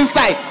egg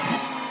inside.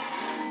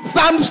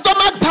 Some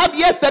stomachs have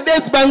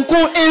yesterday's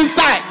banku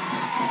inside.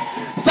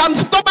 Some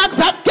stomachs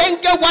have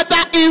kenke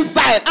water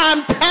inside.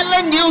 I'm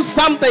telling you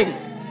something.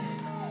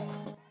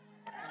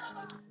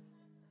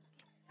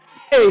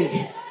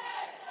 Hey,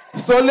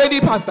 so lady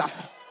pastor,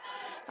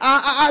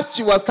 as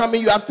she was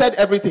coming, you have said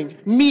everything.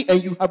 Me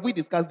and you, have we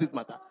discussed this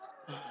matter?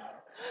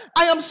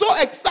 I am so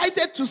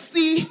excited to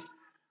see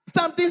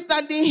something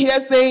standing here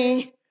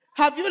saying,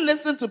 have you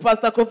listened to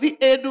Pastor Kofi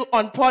Edu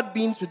on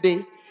Podbean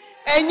today?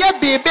 And yet,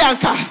 baby,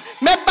 anka,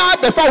 me ba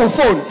before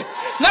phone.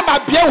 Never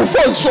be a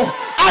phone, so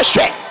I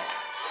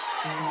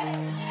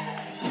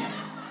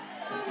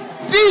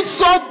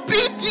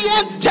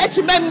disobedient church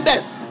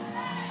members.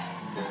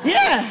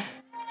 Yeah.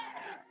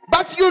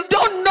 But you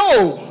don't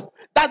know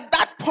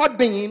that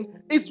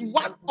Podbean is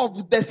one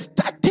of the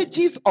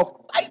strategies of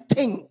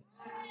fighting.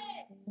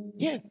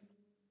 Yes.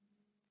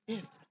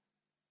 You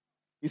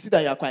see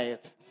that you are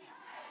quiet?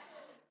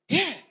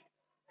 Yeah.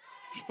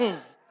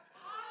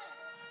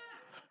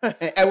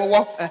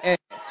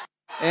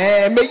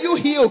 May you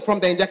heal from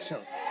the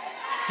injections.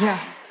 Yeah.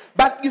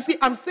 But you see,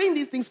 I'm saying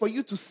these things for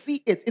you to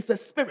see it. It's a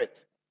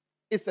spirit.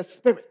 It's a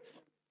spirit.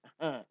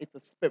 It's a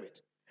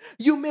spirit.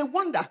 You may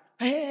wonder,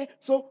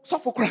 so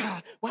Sophocles,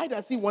 why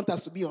does he want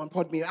us to be on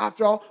Podbean?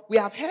 After all, we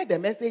have heard the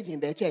message in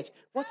the church.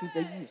 What is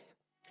the use?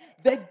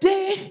 The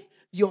day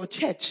your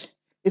church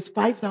is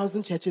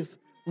 5,000 churches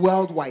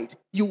worldwide,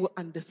 you will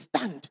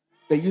understand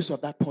the use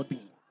of that pod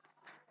bean.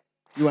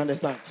 You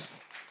understand?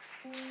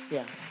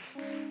 Yeah.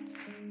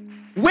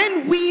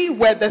 When we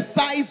were the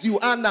size you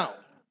are now,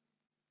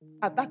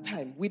 at that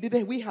time,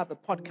 we have a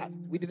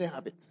podcast. We didn't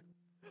have it.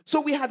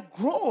 So we had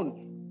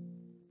grown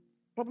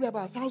probably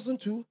about 1,000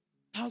 to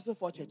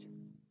 1,004 churches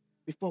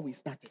before we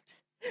started.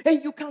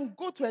 And you can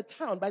go to a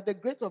town by the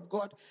grace of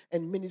God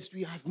and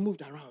ministry. I've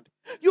moved around.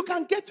 You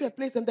can get to a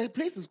place and the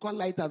place is called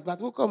Lighthouse, but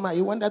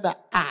you wonder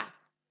that,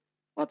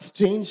 what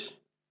strange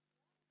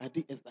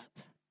idea is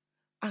that?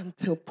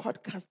 Until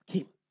podcast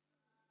came.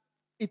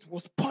 It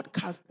was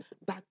podcast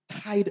that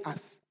tied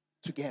us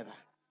together.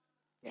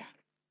 Yeah.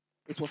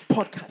 It was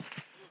podcast.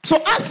 So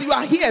as you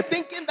are here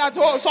thinking that,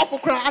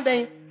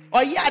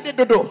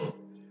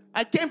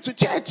 I came to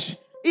church,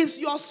 it's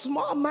your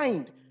small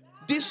mind.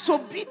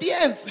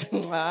 Disobedience.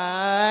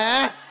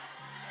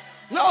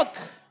 Look,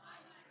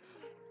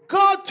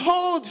 God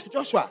told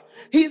Joshua,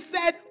 he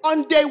said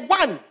on day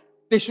 1,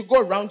 they should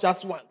go around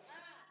just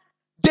once.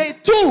 Day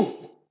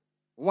 2,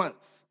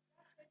 once.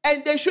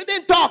 And they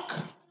shouldn't talk.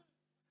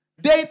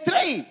 Day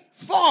 3,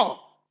 4,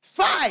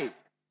 5,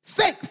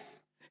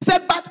 6.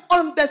 Said, but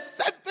on the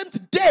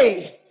 7th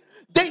day,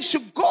 they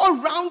should go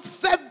around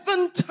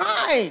 7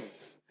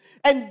 times.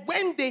 And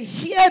when they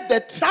hear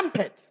the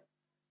trumpet,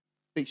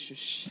 they should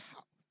shout.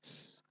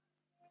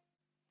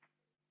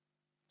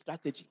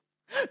 Strategy.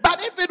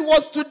 But if it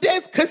was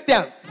today's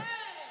Christians,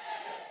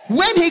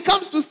 when he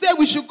comes to say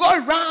we should go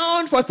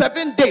around for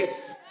 7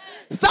 days,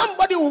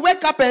 somebody will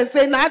wake up and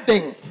say,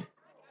 nothing.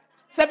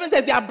 7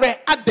 days, you are bread,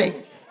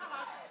 adding.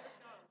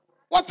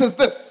 What is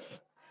this?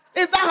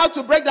 Is that how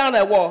to break down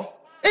a wall?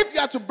 If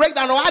you are to break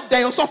down or add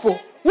down your sofa,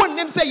 wouldn't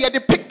them say you're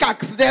the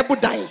pickaxe there,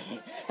 but dying?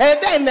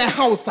 And then in the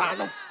house,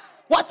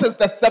 what is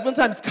the 7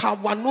 times?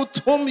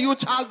 Kawanutum, you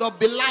child of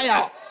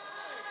Belial.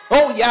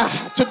 Oh yeah,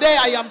 today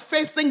I am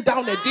facing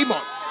down a demon.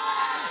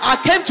 I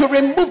came to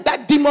remove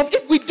that demon.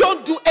 If we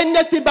don't do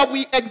anything but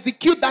we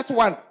execute that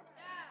one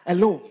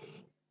alone.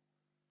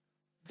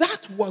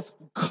 That was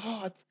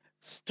God's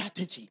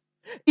strategy.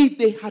 If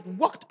they had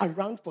walked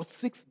around for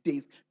 6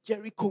 days,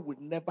 Jericho would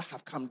never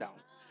have come down.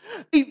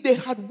 If they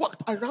had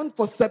walked around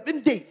for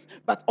 7 days,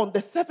 but on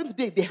the 7th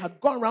day they had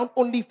gone around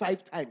only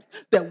 5 times,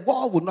 the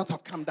wall would not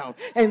have come down.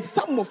 And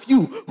some of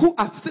you who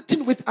are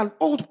sitting with an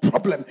old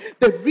problem,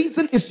 the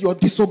reason is your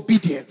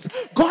disobedience.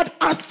 God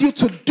asked you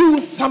to do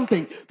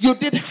something. You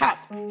did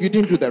half. You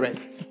didn't do the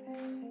rest.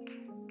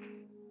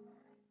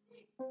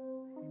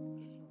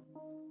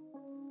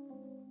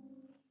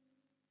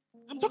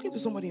 I'm talking to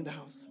somebody in the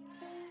house.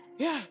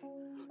 Yeah.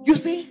 You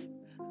see,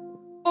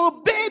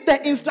 obey the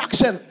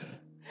instruction.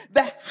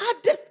 The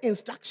hardest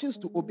instructions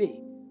to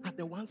obey are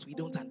the ones we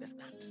don't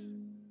understand.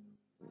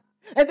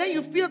 And then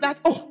you feel that,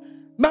 what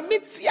do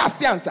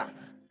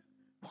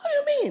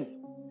you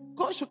mean?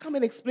 God should come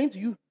and explain to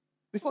you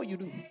before you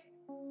do.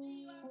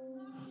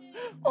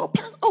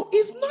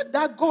 It's not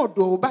that God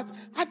though, but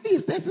at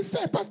least there's a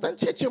say, Pastor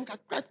Church.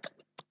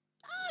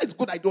 It's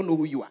good I don't know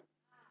who you are.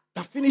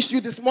 I finished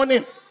you this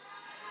morning.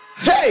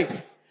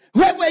 Hey,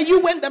 where were you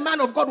when the man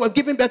of God was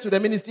giving birth to the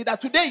ministry? That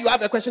today you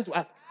have a question to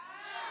ask.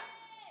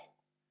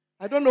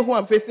 I don't know who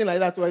I'm facing like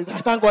that.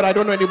 Thank God I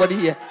don't know anybody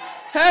here.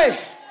 Hey.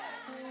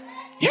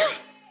 Yeah.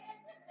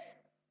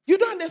 You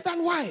don't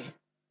understand why.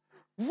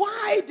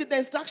 Why did the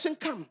instruction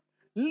come?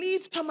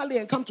 Leave Tamale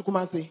and come to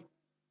Kumasi.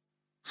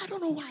 I don't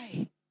know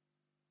why.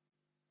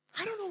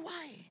 I don't know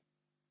why.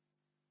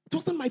 It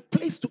wasn't my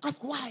place to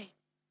ask why.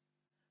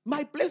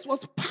 My place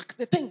was pack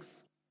the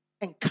things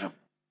and come.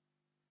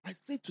 I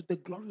say to the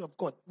glory of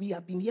God, we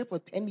have been here for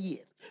 10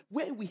 years.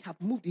 Where we have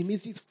moved in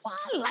ministry is far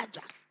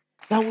larger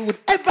than we would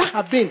ever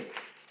have been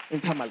in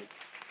Tamale.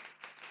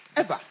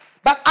 Ever.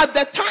 But at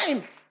the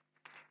time,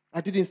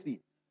 I didn't see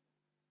it.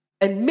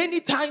 And many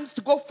times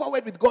to go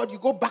forward with God, you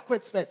go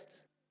backwards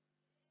first.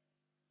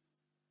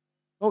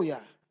 Oh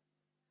yeah.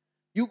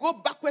 You go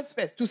backwards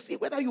first to see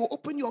whether you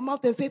open your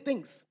mouth and say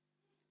things.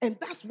 And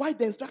that's why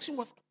the instruction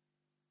was,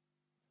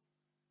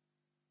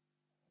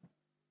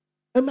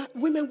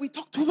 women, we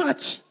talk too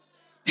much.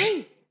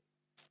 Hey.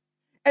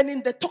 And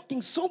in the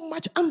talking, so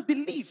much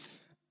unbelief.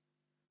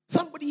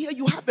 Somebody here,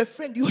 you have a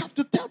friend. You have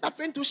to tell that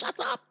friend to shut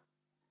up.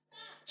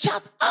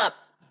 Shut up.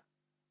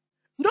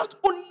 Not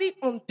only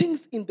on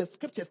things in the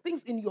scriptures,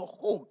 things in your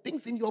home,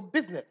 things in your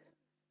business,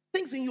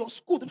 things in your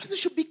school. The person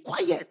should be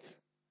quiet.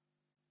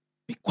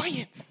 Be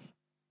quiet.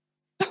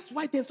 That's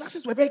why the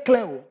instructions were very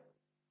clear.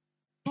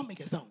 Don't make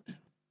a sound.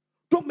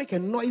 Don't make a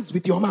noise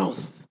with your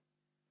mouth.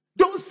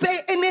 Don't say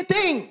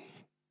anything.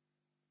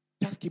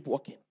 Just keep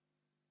walking.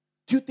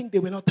 Do you think they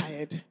were not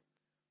tired? Do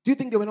you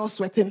think they were not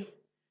sweating?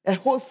 A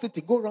whole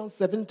city go around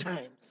 7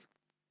 times.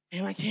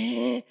 And like,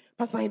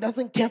 Pastor, he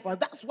doesn't care for us.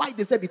 That's why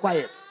they said be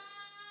quiet.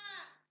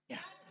 Yeah.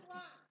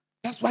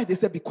 That's why they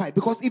said be quiet.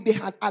 Because if they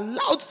had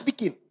allowed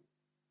speaking,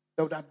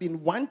 there would have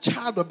been one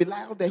child of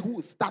Belial there who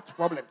would start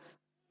problems.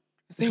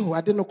 Say, I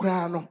didn't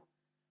cry, no.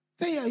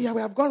 Say, yeah, we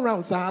have gone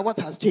around, sir. What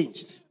has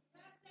changed?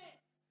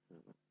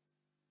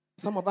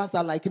 Some of us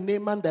are like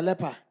Naaman the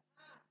leper.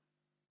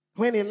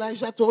 When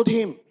Elijah told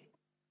him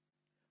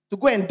to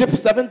go and dip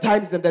 7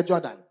 times in the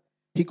Jordan,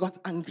 he got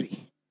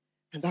angry.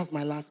 And that's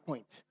my last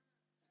point.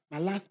 My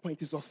last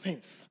point is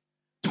offense.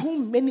 Too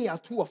many are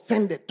too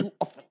offended too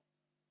often.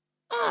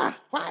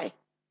 Why?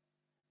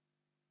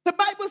 The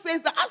Bible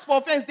says that as for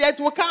offense, it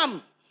will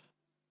come.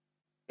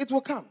 It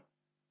will come.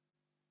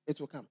 It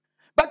will come.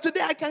 But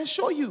today I can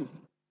show you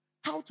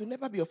how to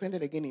never be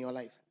offended again in your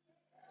life.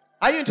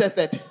 Are you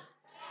interested?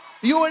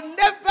 You will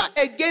never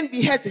again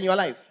be hurt in your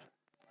life.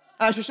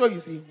 I should show you,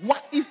 see.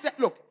 What is it?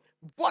 Look,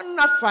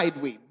 bona fide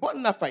way.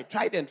 Bona fide.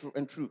 Tried and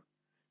true.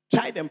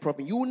 Tried and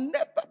proven. You will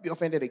never be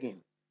offended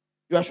again.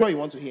 You are sure you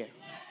want to hear?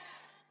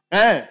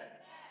 Die.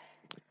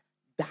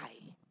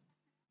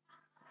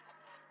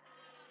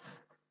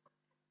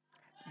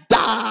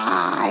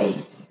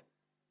 Die.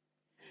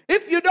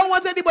 If you don't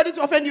want anybody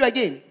to offend you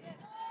again,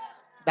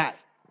 die.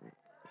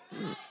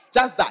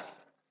 Just die.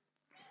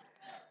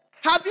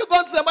 Have you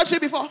gone to the mortuary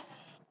before?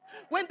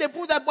 When they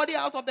pull that body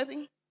out of the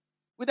thing,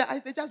 with the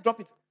eyes, they just drop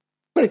it.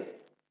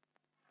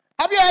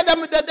 Have you heard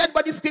them with the dead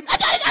body scream?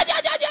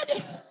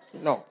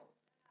 No.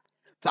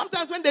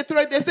 Sometimes when they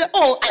throw it, they say,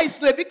 oh, I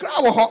swear, be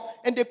crowd,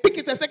 and they pick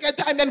it a second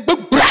time and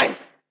boom, bang.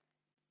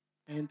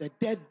 And the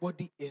dead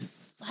body is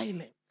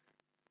silent.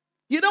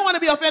 You don't want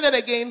to be offended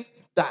again?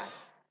 Die.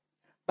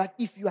 But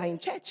if you are in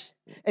church,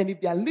 and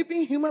if there are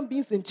living human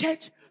beings in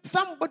church,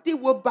 somebody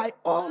will by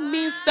all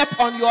means step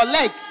on your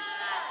leg.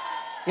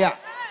 Yeah.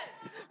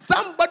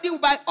 Somebody will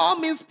by all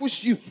means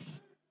push you.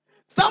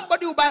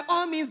 Somebody will by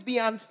all means be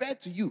unfair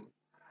to you.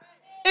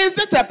 Is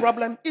it a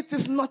problem? It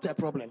is not a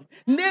problem.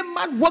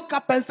 Naaman woke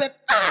up and said,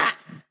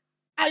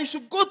 I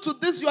should go to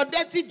this your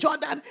dirty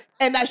Jordan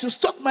and I should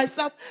soak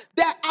myself.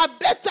 There are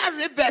better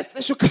rivers.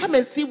 They should come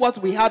and see what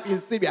we have in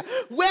Syria.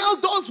 Well,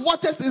 those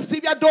waters in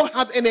Syria don't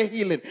have any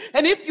healing.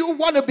 And if you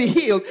want to be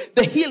healed,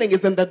 the healing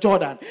is in the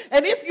Jordan.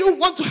 And if you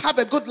want to have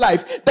a good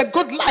life, the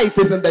good life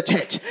is in the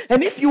church.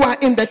 And if you are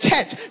in the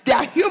church, there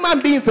are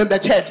human beings in the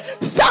church.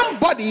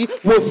 Somebody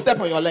will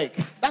step on your leg.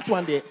 That's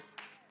one day.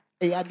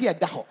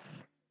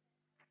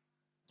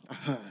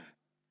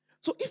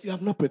 So if you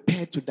have not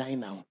prepared to die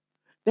now,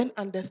 then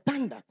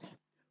understand that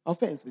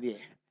offense there,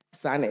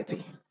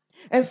 sanity.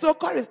 And so,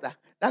 Charis,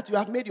 that you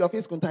have made your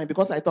face contain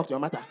because I talked your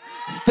matter.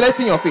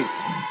 Straighten your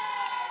face.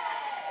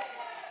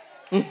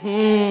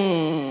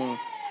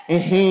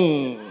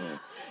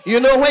 You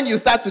know, when you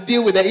start to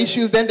deal with the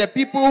issues, then the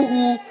people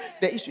who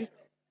the issue.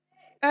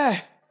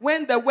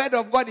 When the word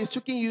of God is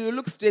choking you, you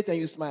look straight and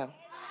you smile.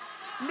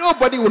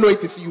 Nobody will know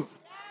it is you.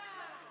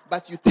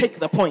 But you take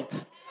the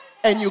point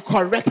and you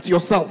correct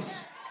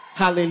yourself.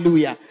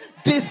 Hallelujah.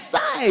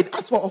 Decide,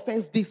 as for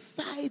offense,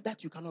 decide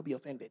that you cannot be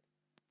offended.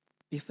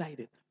 Decide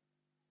it.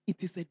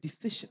 It is a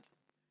decision.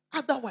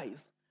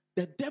 Otherwise,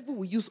 the devil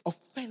will use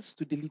offense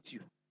to delete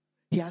you.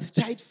 He has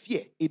tried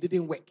fear, it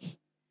didn't work.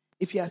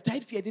 If he has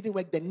tried fear, it didn't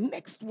work, the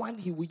next one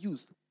he will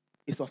use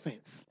is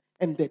offense.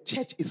 And the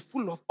church is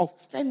full of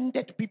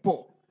offended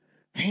people.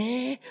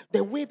 The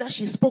way that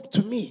she spoke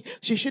to me,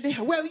 she shouldn't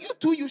have, well, you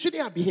too, you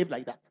shouldn't have behaved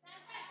like that.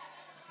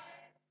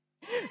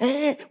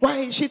 Why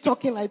is she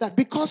talking like that?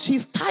 Because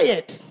she's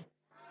tired.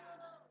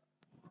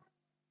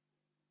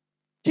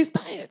 She's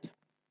tired.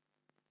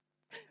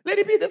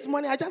 Lady B, this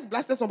morning I just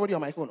blasted somebody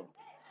on my phone.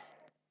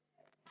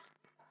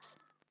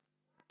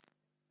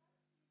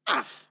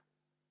 I'm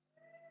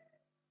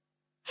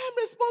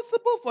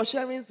responsible for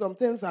sharing some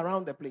things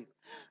around the place.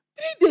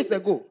 3 days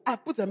ago, I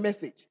put a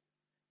message.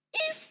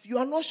 If you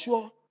are not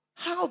sure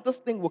how this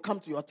thing will come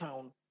to your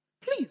town,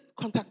 please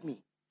contact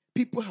me.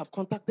 People have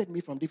contacted me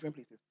from different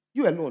places.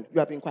 You alone, you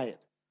have been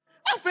quiet.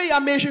 After you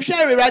may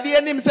share it, ready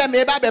and him say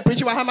me ba be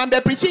preach wa ha man be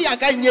preach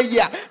yanka nye yi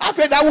a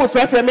after that wo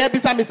frefre me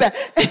bisa me say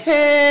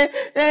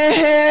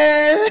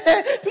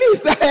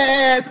please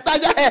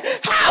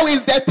how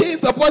is the thing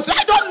supposed to?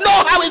 I don't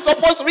know how it's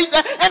supposed to reach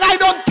there and I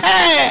don't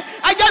care.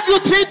 I gave you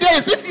 3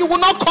 days. If you will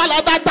not call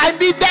at that time,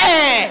 be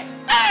there.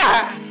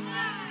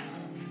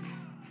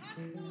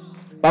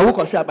 But who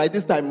can share by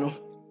this time? No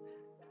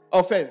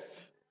offense.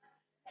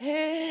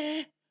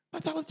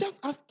 But I was just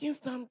asking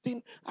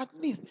something. At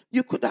least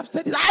you could have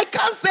said it. I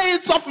can't say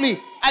it softly.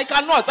 I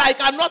cannot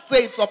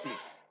say it softly.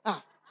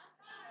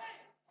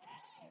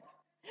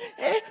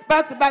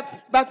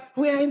 But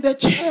we are in the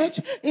church.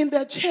 In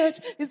the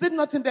church. Is it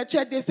not in the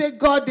church? They say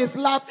God is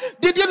love.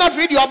 Did you not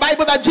read your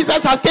Bible that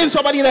Jesus has killed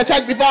somebody in the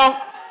church before?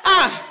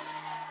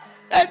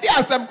 There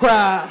are some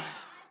cry.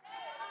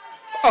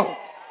 Oh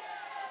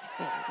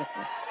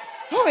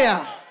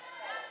yeah.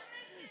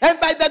 And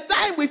by the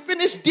time we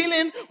finish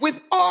dealing with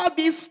all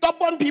these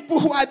stubborn people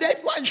who are there,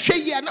 one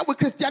share now with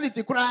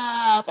Christianity, 3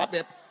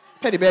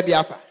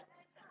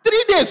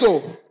 days.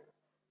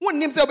 One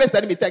name say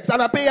send me text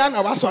and I pay and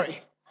I'm sorry.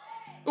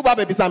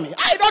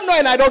 I don't know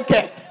and I don't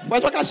care.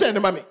 But what can share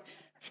mommy?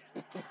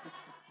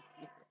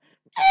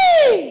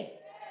 Hey!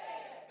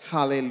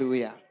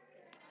 Hallelujah.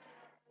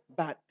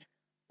 But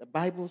the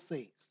Bible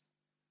says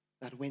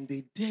that when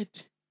they did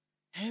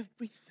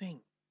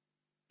everything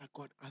that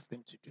God asked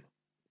them to do,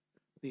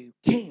 they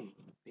came,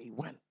 they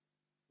won,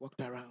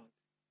 walked around,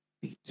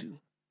 day 2,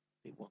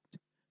 They walked.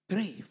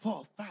 3,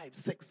 4, 5,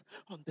 6.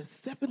 On the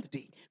 7th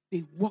day,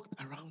 they walked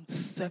around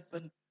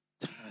 7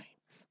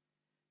 times.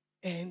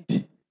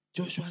 And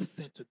Joshua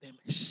said to them,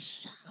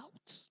 shout,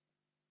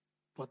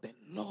 for the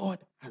Lord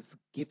has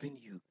given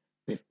you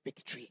the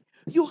victory.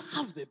 You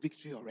have the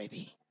victory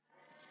already.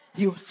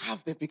 You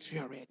have the victory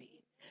already.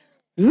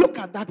 Look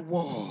at that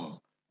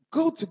wall.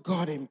 Go to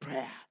God in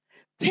prayer.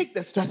 Take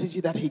the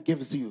strategy that he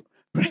gives you.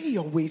 Pray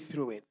your way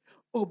through it.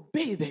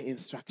 Obey the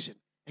instruction,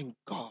 and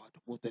God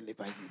will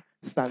deliver you.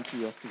 Stand to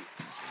your feet.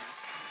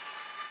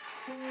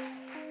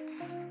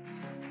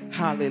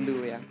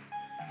 Hallelujah.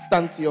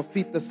 Stand to your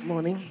feet this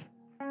morning.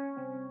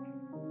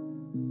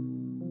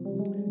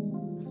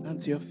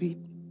 Stand to your feet.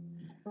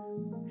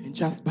 And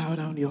just bow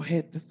down your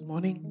head this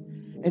morning.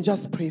 And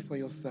just pray for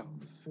yourself.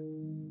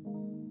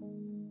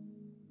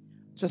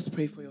 Just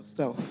pray for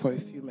yourself for a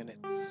few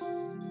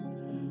minutes.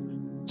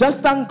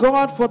 Just thank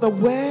God for the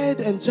word,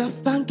 and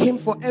just thank him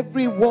for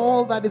every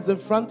wall that is in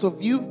front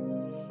of you.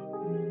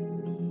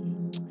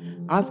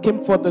 Ask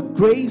him for the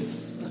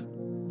grace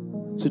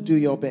to do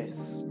your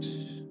best.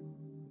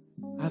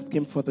 Ask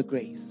him for the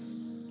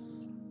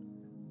grace.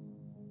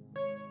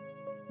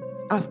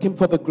 Ask him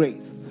for the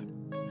grace.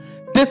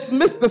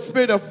 Dismiss the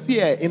spirit of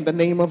fear in the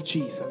name of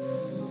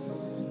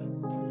Jesus.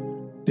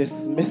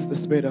 Dismiss the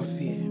spirit of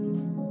fear.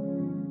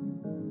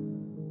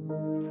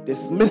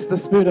 Dismiss the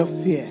spirit of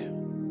fear.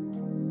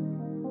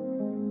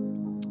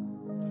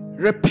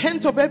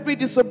 Repent of every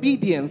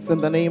disobedience in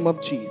the name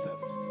of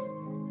Jesus.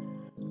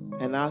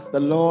 And ask the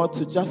Lord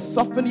to just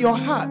soften your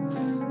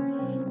hearts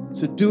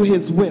to do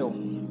his will.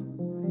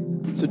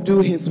 To do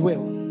his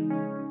will.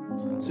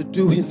 To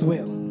do his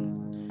will.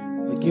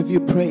 We give you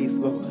praise,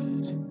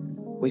 Lord.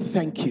 We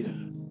thank you.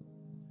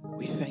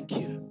 We thank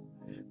you.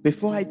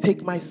 Before I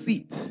take my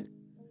seat,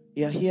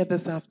 you're here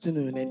this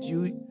afternoon and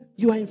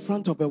you are in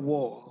front of a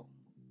wall.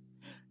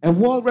 A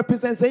wall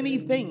represents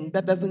anything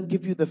that doesn't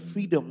give you the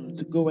freedom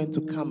to go and to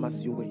come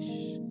as you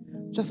wish.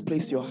 Just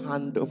place your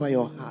hand over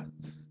your heart.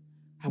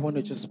 I want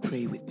to just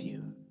pray with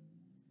you.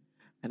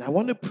 And I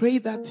want to pray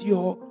that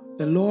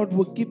the Lord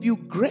will give you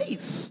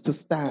grace to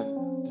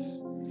stand.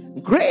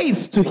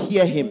 Grace to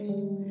hear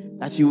him.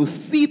 That you will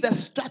see the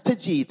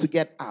strategy to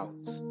get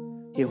out.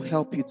 He'll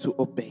help you to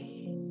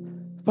obey.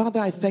 Father,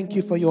 I thank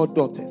you for your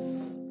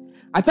daughters.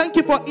 I thank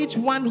you for each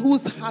one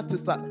whose hand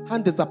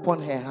is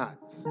upon her heart.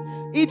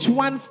 Each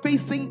one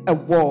facing a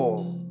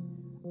wall.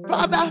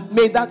 Father,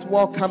 may that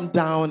wall come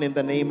down in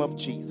the name of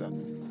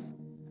Jesus.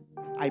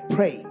 I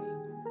pray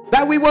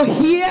that we will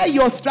hear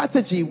your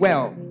strategy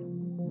well,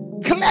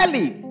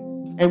 clearly,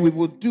 and we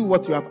will do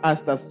what you have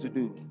asked us to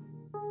do.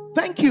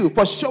 Thank you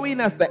for showing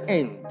us the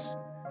end.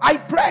 I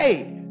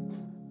pray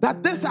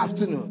that this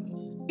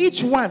afternoon,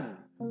 each one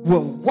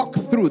will walk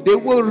through. They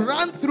will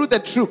run through the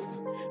troop.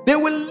 They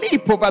will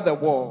leap over the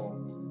wall.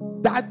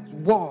 That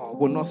wall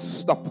will not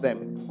stop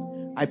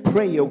them. I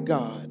pray, oh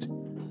God,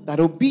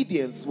 that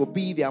obedience will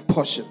be their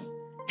portion.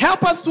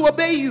 Help us to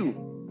obey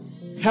you.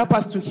 Help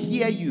us to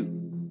hear you.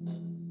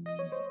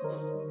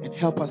 And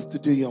help us to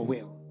do your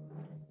will.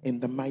 In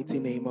the mighty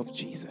name of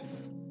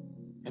Jesus.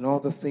 And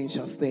all the saints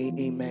shall say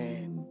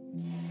amen.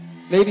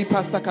 Lady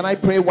Pastor, can I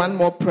pray one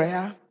more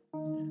prayer?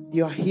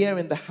 You are here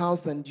in the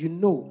house and you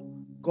know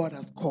God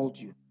has called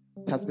you.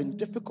 It has been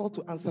difficult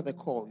to answer the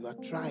call. You are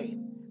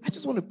trying. I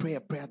just want to pray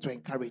a prayer to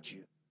encourage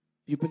you.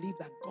 You believe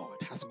that God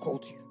has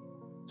called you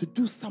to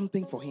do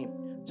something for him.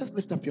 Just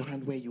lift up your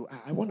hand where you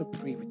are. I want to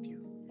pray with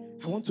you.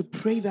 I want to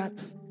pray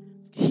that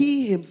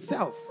he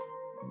himself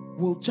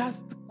will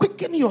just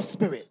quicken your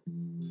spirit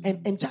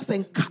and just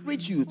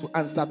encourage you to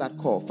answer that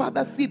call.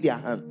 Father, see their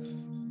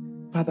hands.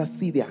 Father,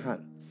 see their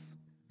hands.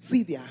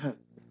 See their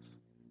hands.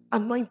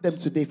 Anoint them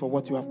today for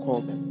what you have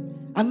called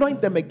them.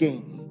 Anoint them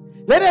again.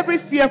 Let every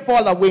fear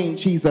fall away in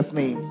Jesus'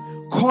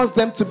 name. Cause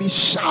them to be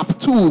sharp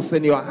tools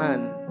in your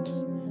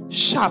hand.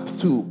 Sharp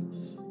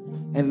tools.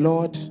 And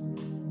Lord,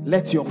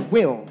 let your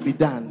will be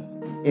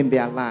done in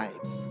their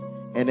lives.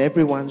 And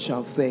everyone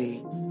shall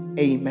say,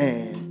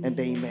 amen and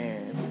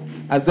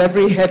amen. As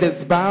every head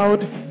is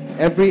bowed,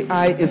 every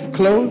eye is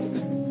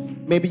closed.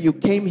 Maybe you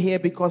came here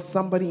because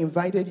somebody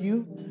invited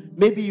you.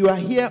 Maybe you are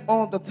here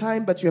all the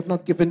time, but you have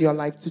not given your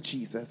life to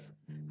Jesus.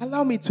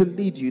 Allow me to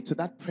lead you to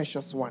that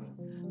precious one.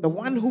 The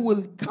one who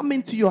will come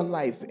into your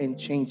life and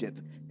change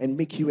it and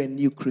make you a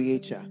new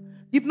creature.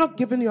 You've not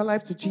given your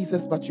life to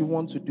Jesus, but you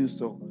want to do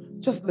so.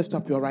 Just lift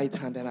up your right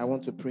hand and I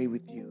want to pray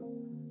with you.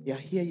 You're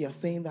here, you're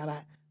saying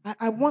that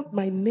I want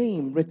my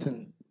name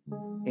written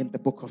in the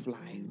book of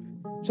life.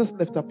 Just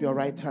lift up your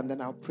right hand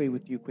and I'll pray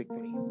with you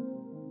quickly.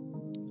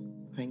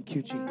 Thank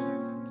you,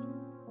 Jesus.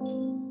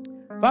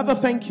 Father,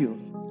 thank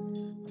you.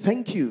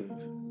 Thank you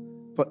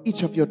for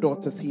each of your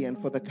daughters here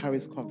and for the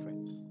Charis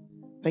conference.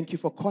 Thank you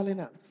for calling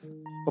us,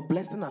 for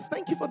blessing us.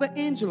 Thank you for the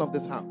angel of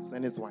this house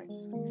and his wife.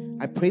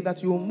 I pray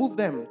that you will move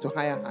them to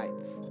higher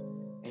heights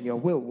and your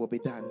will be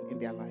done in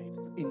their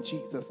lives. In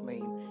Jesus'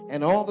 name.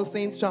 And all the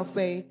saints shall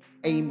say,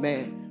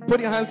 amen. Put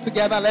your hands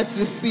together. Let's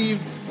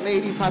receive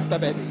Lady Pastor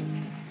Betty.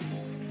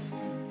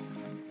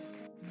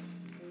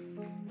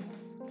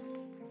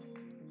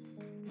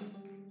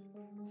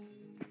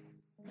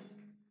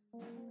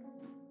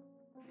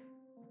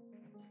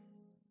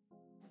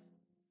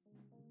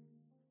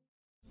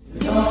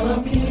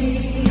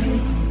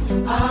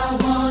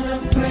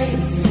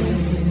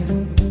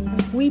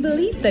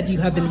 believe that you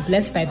have been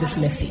blessed by this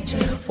message.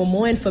 For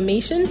more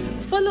information,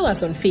 follow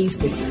us on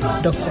Facebook,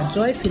 Dr.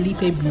 Joy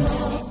Felipe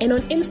Bruce, and on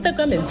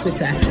Instagram and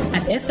Twitter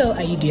at FL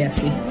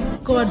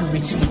Ayudiase. God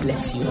richly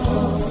bless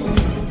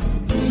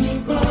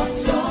you.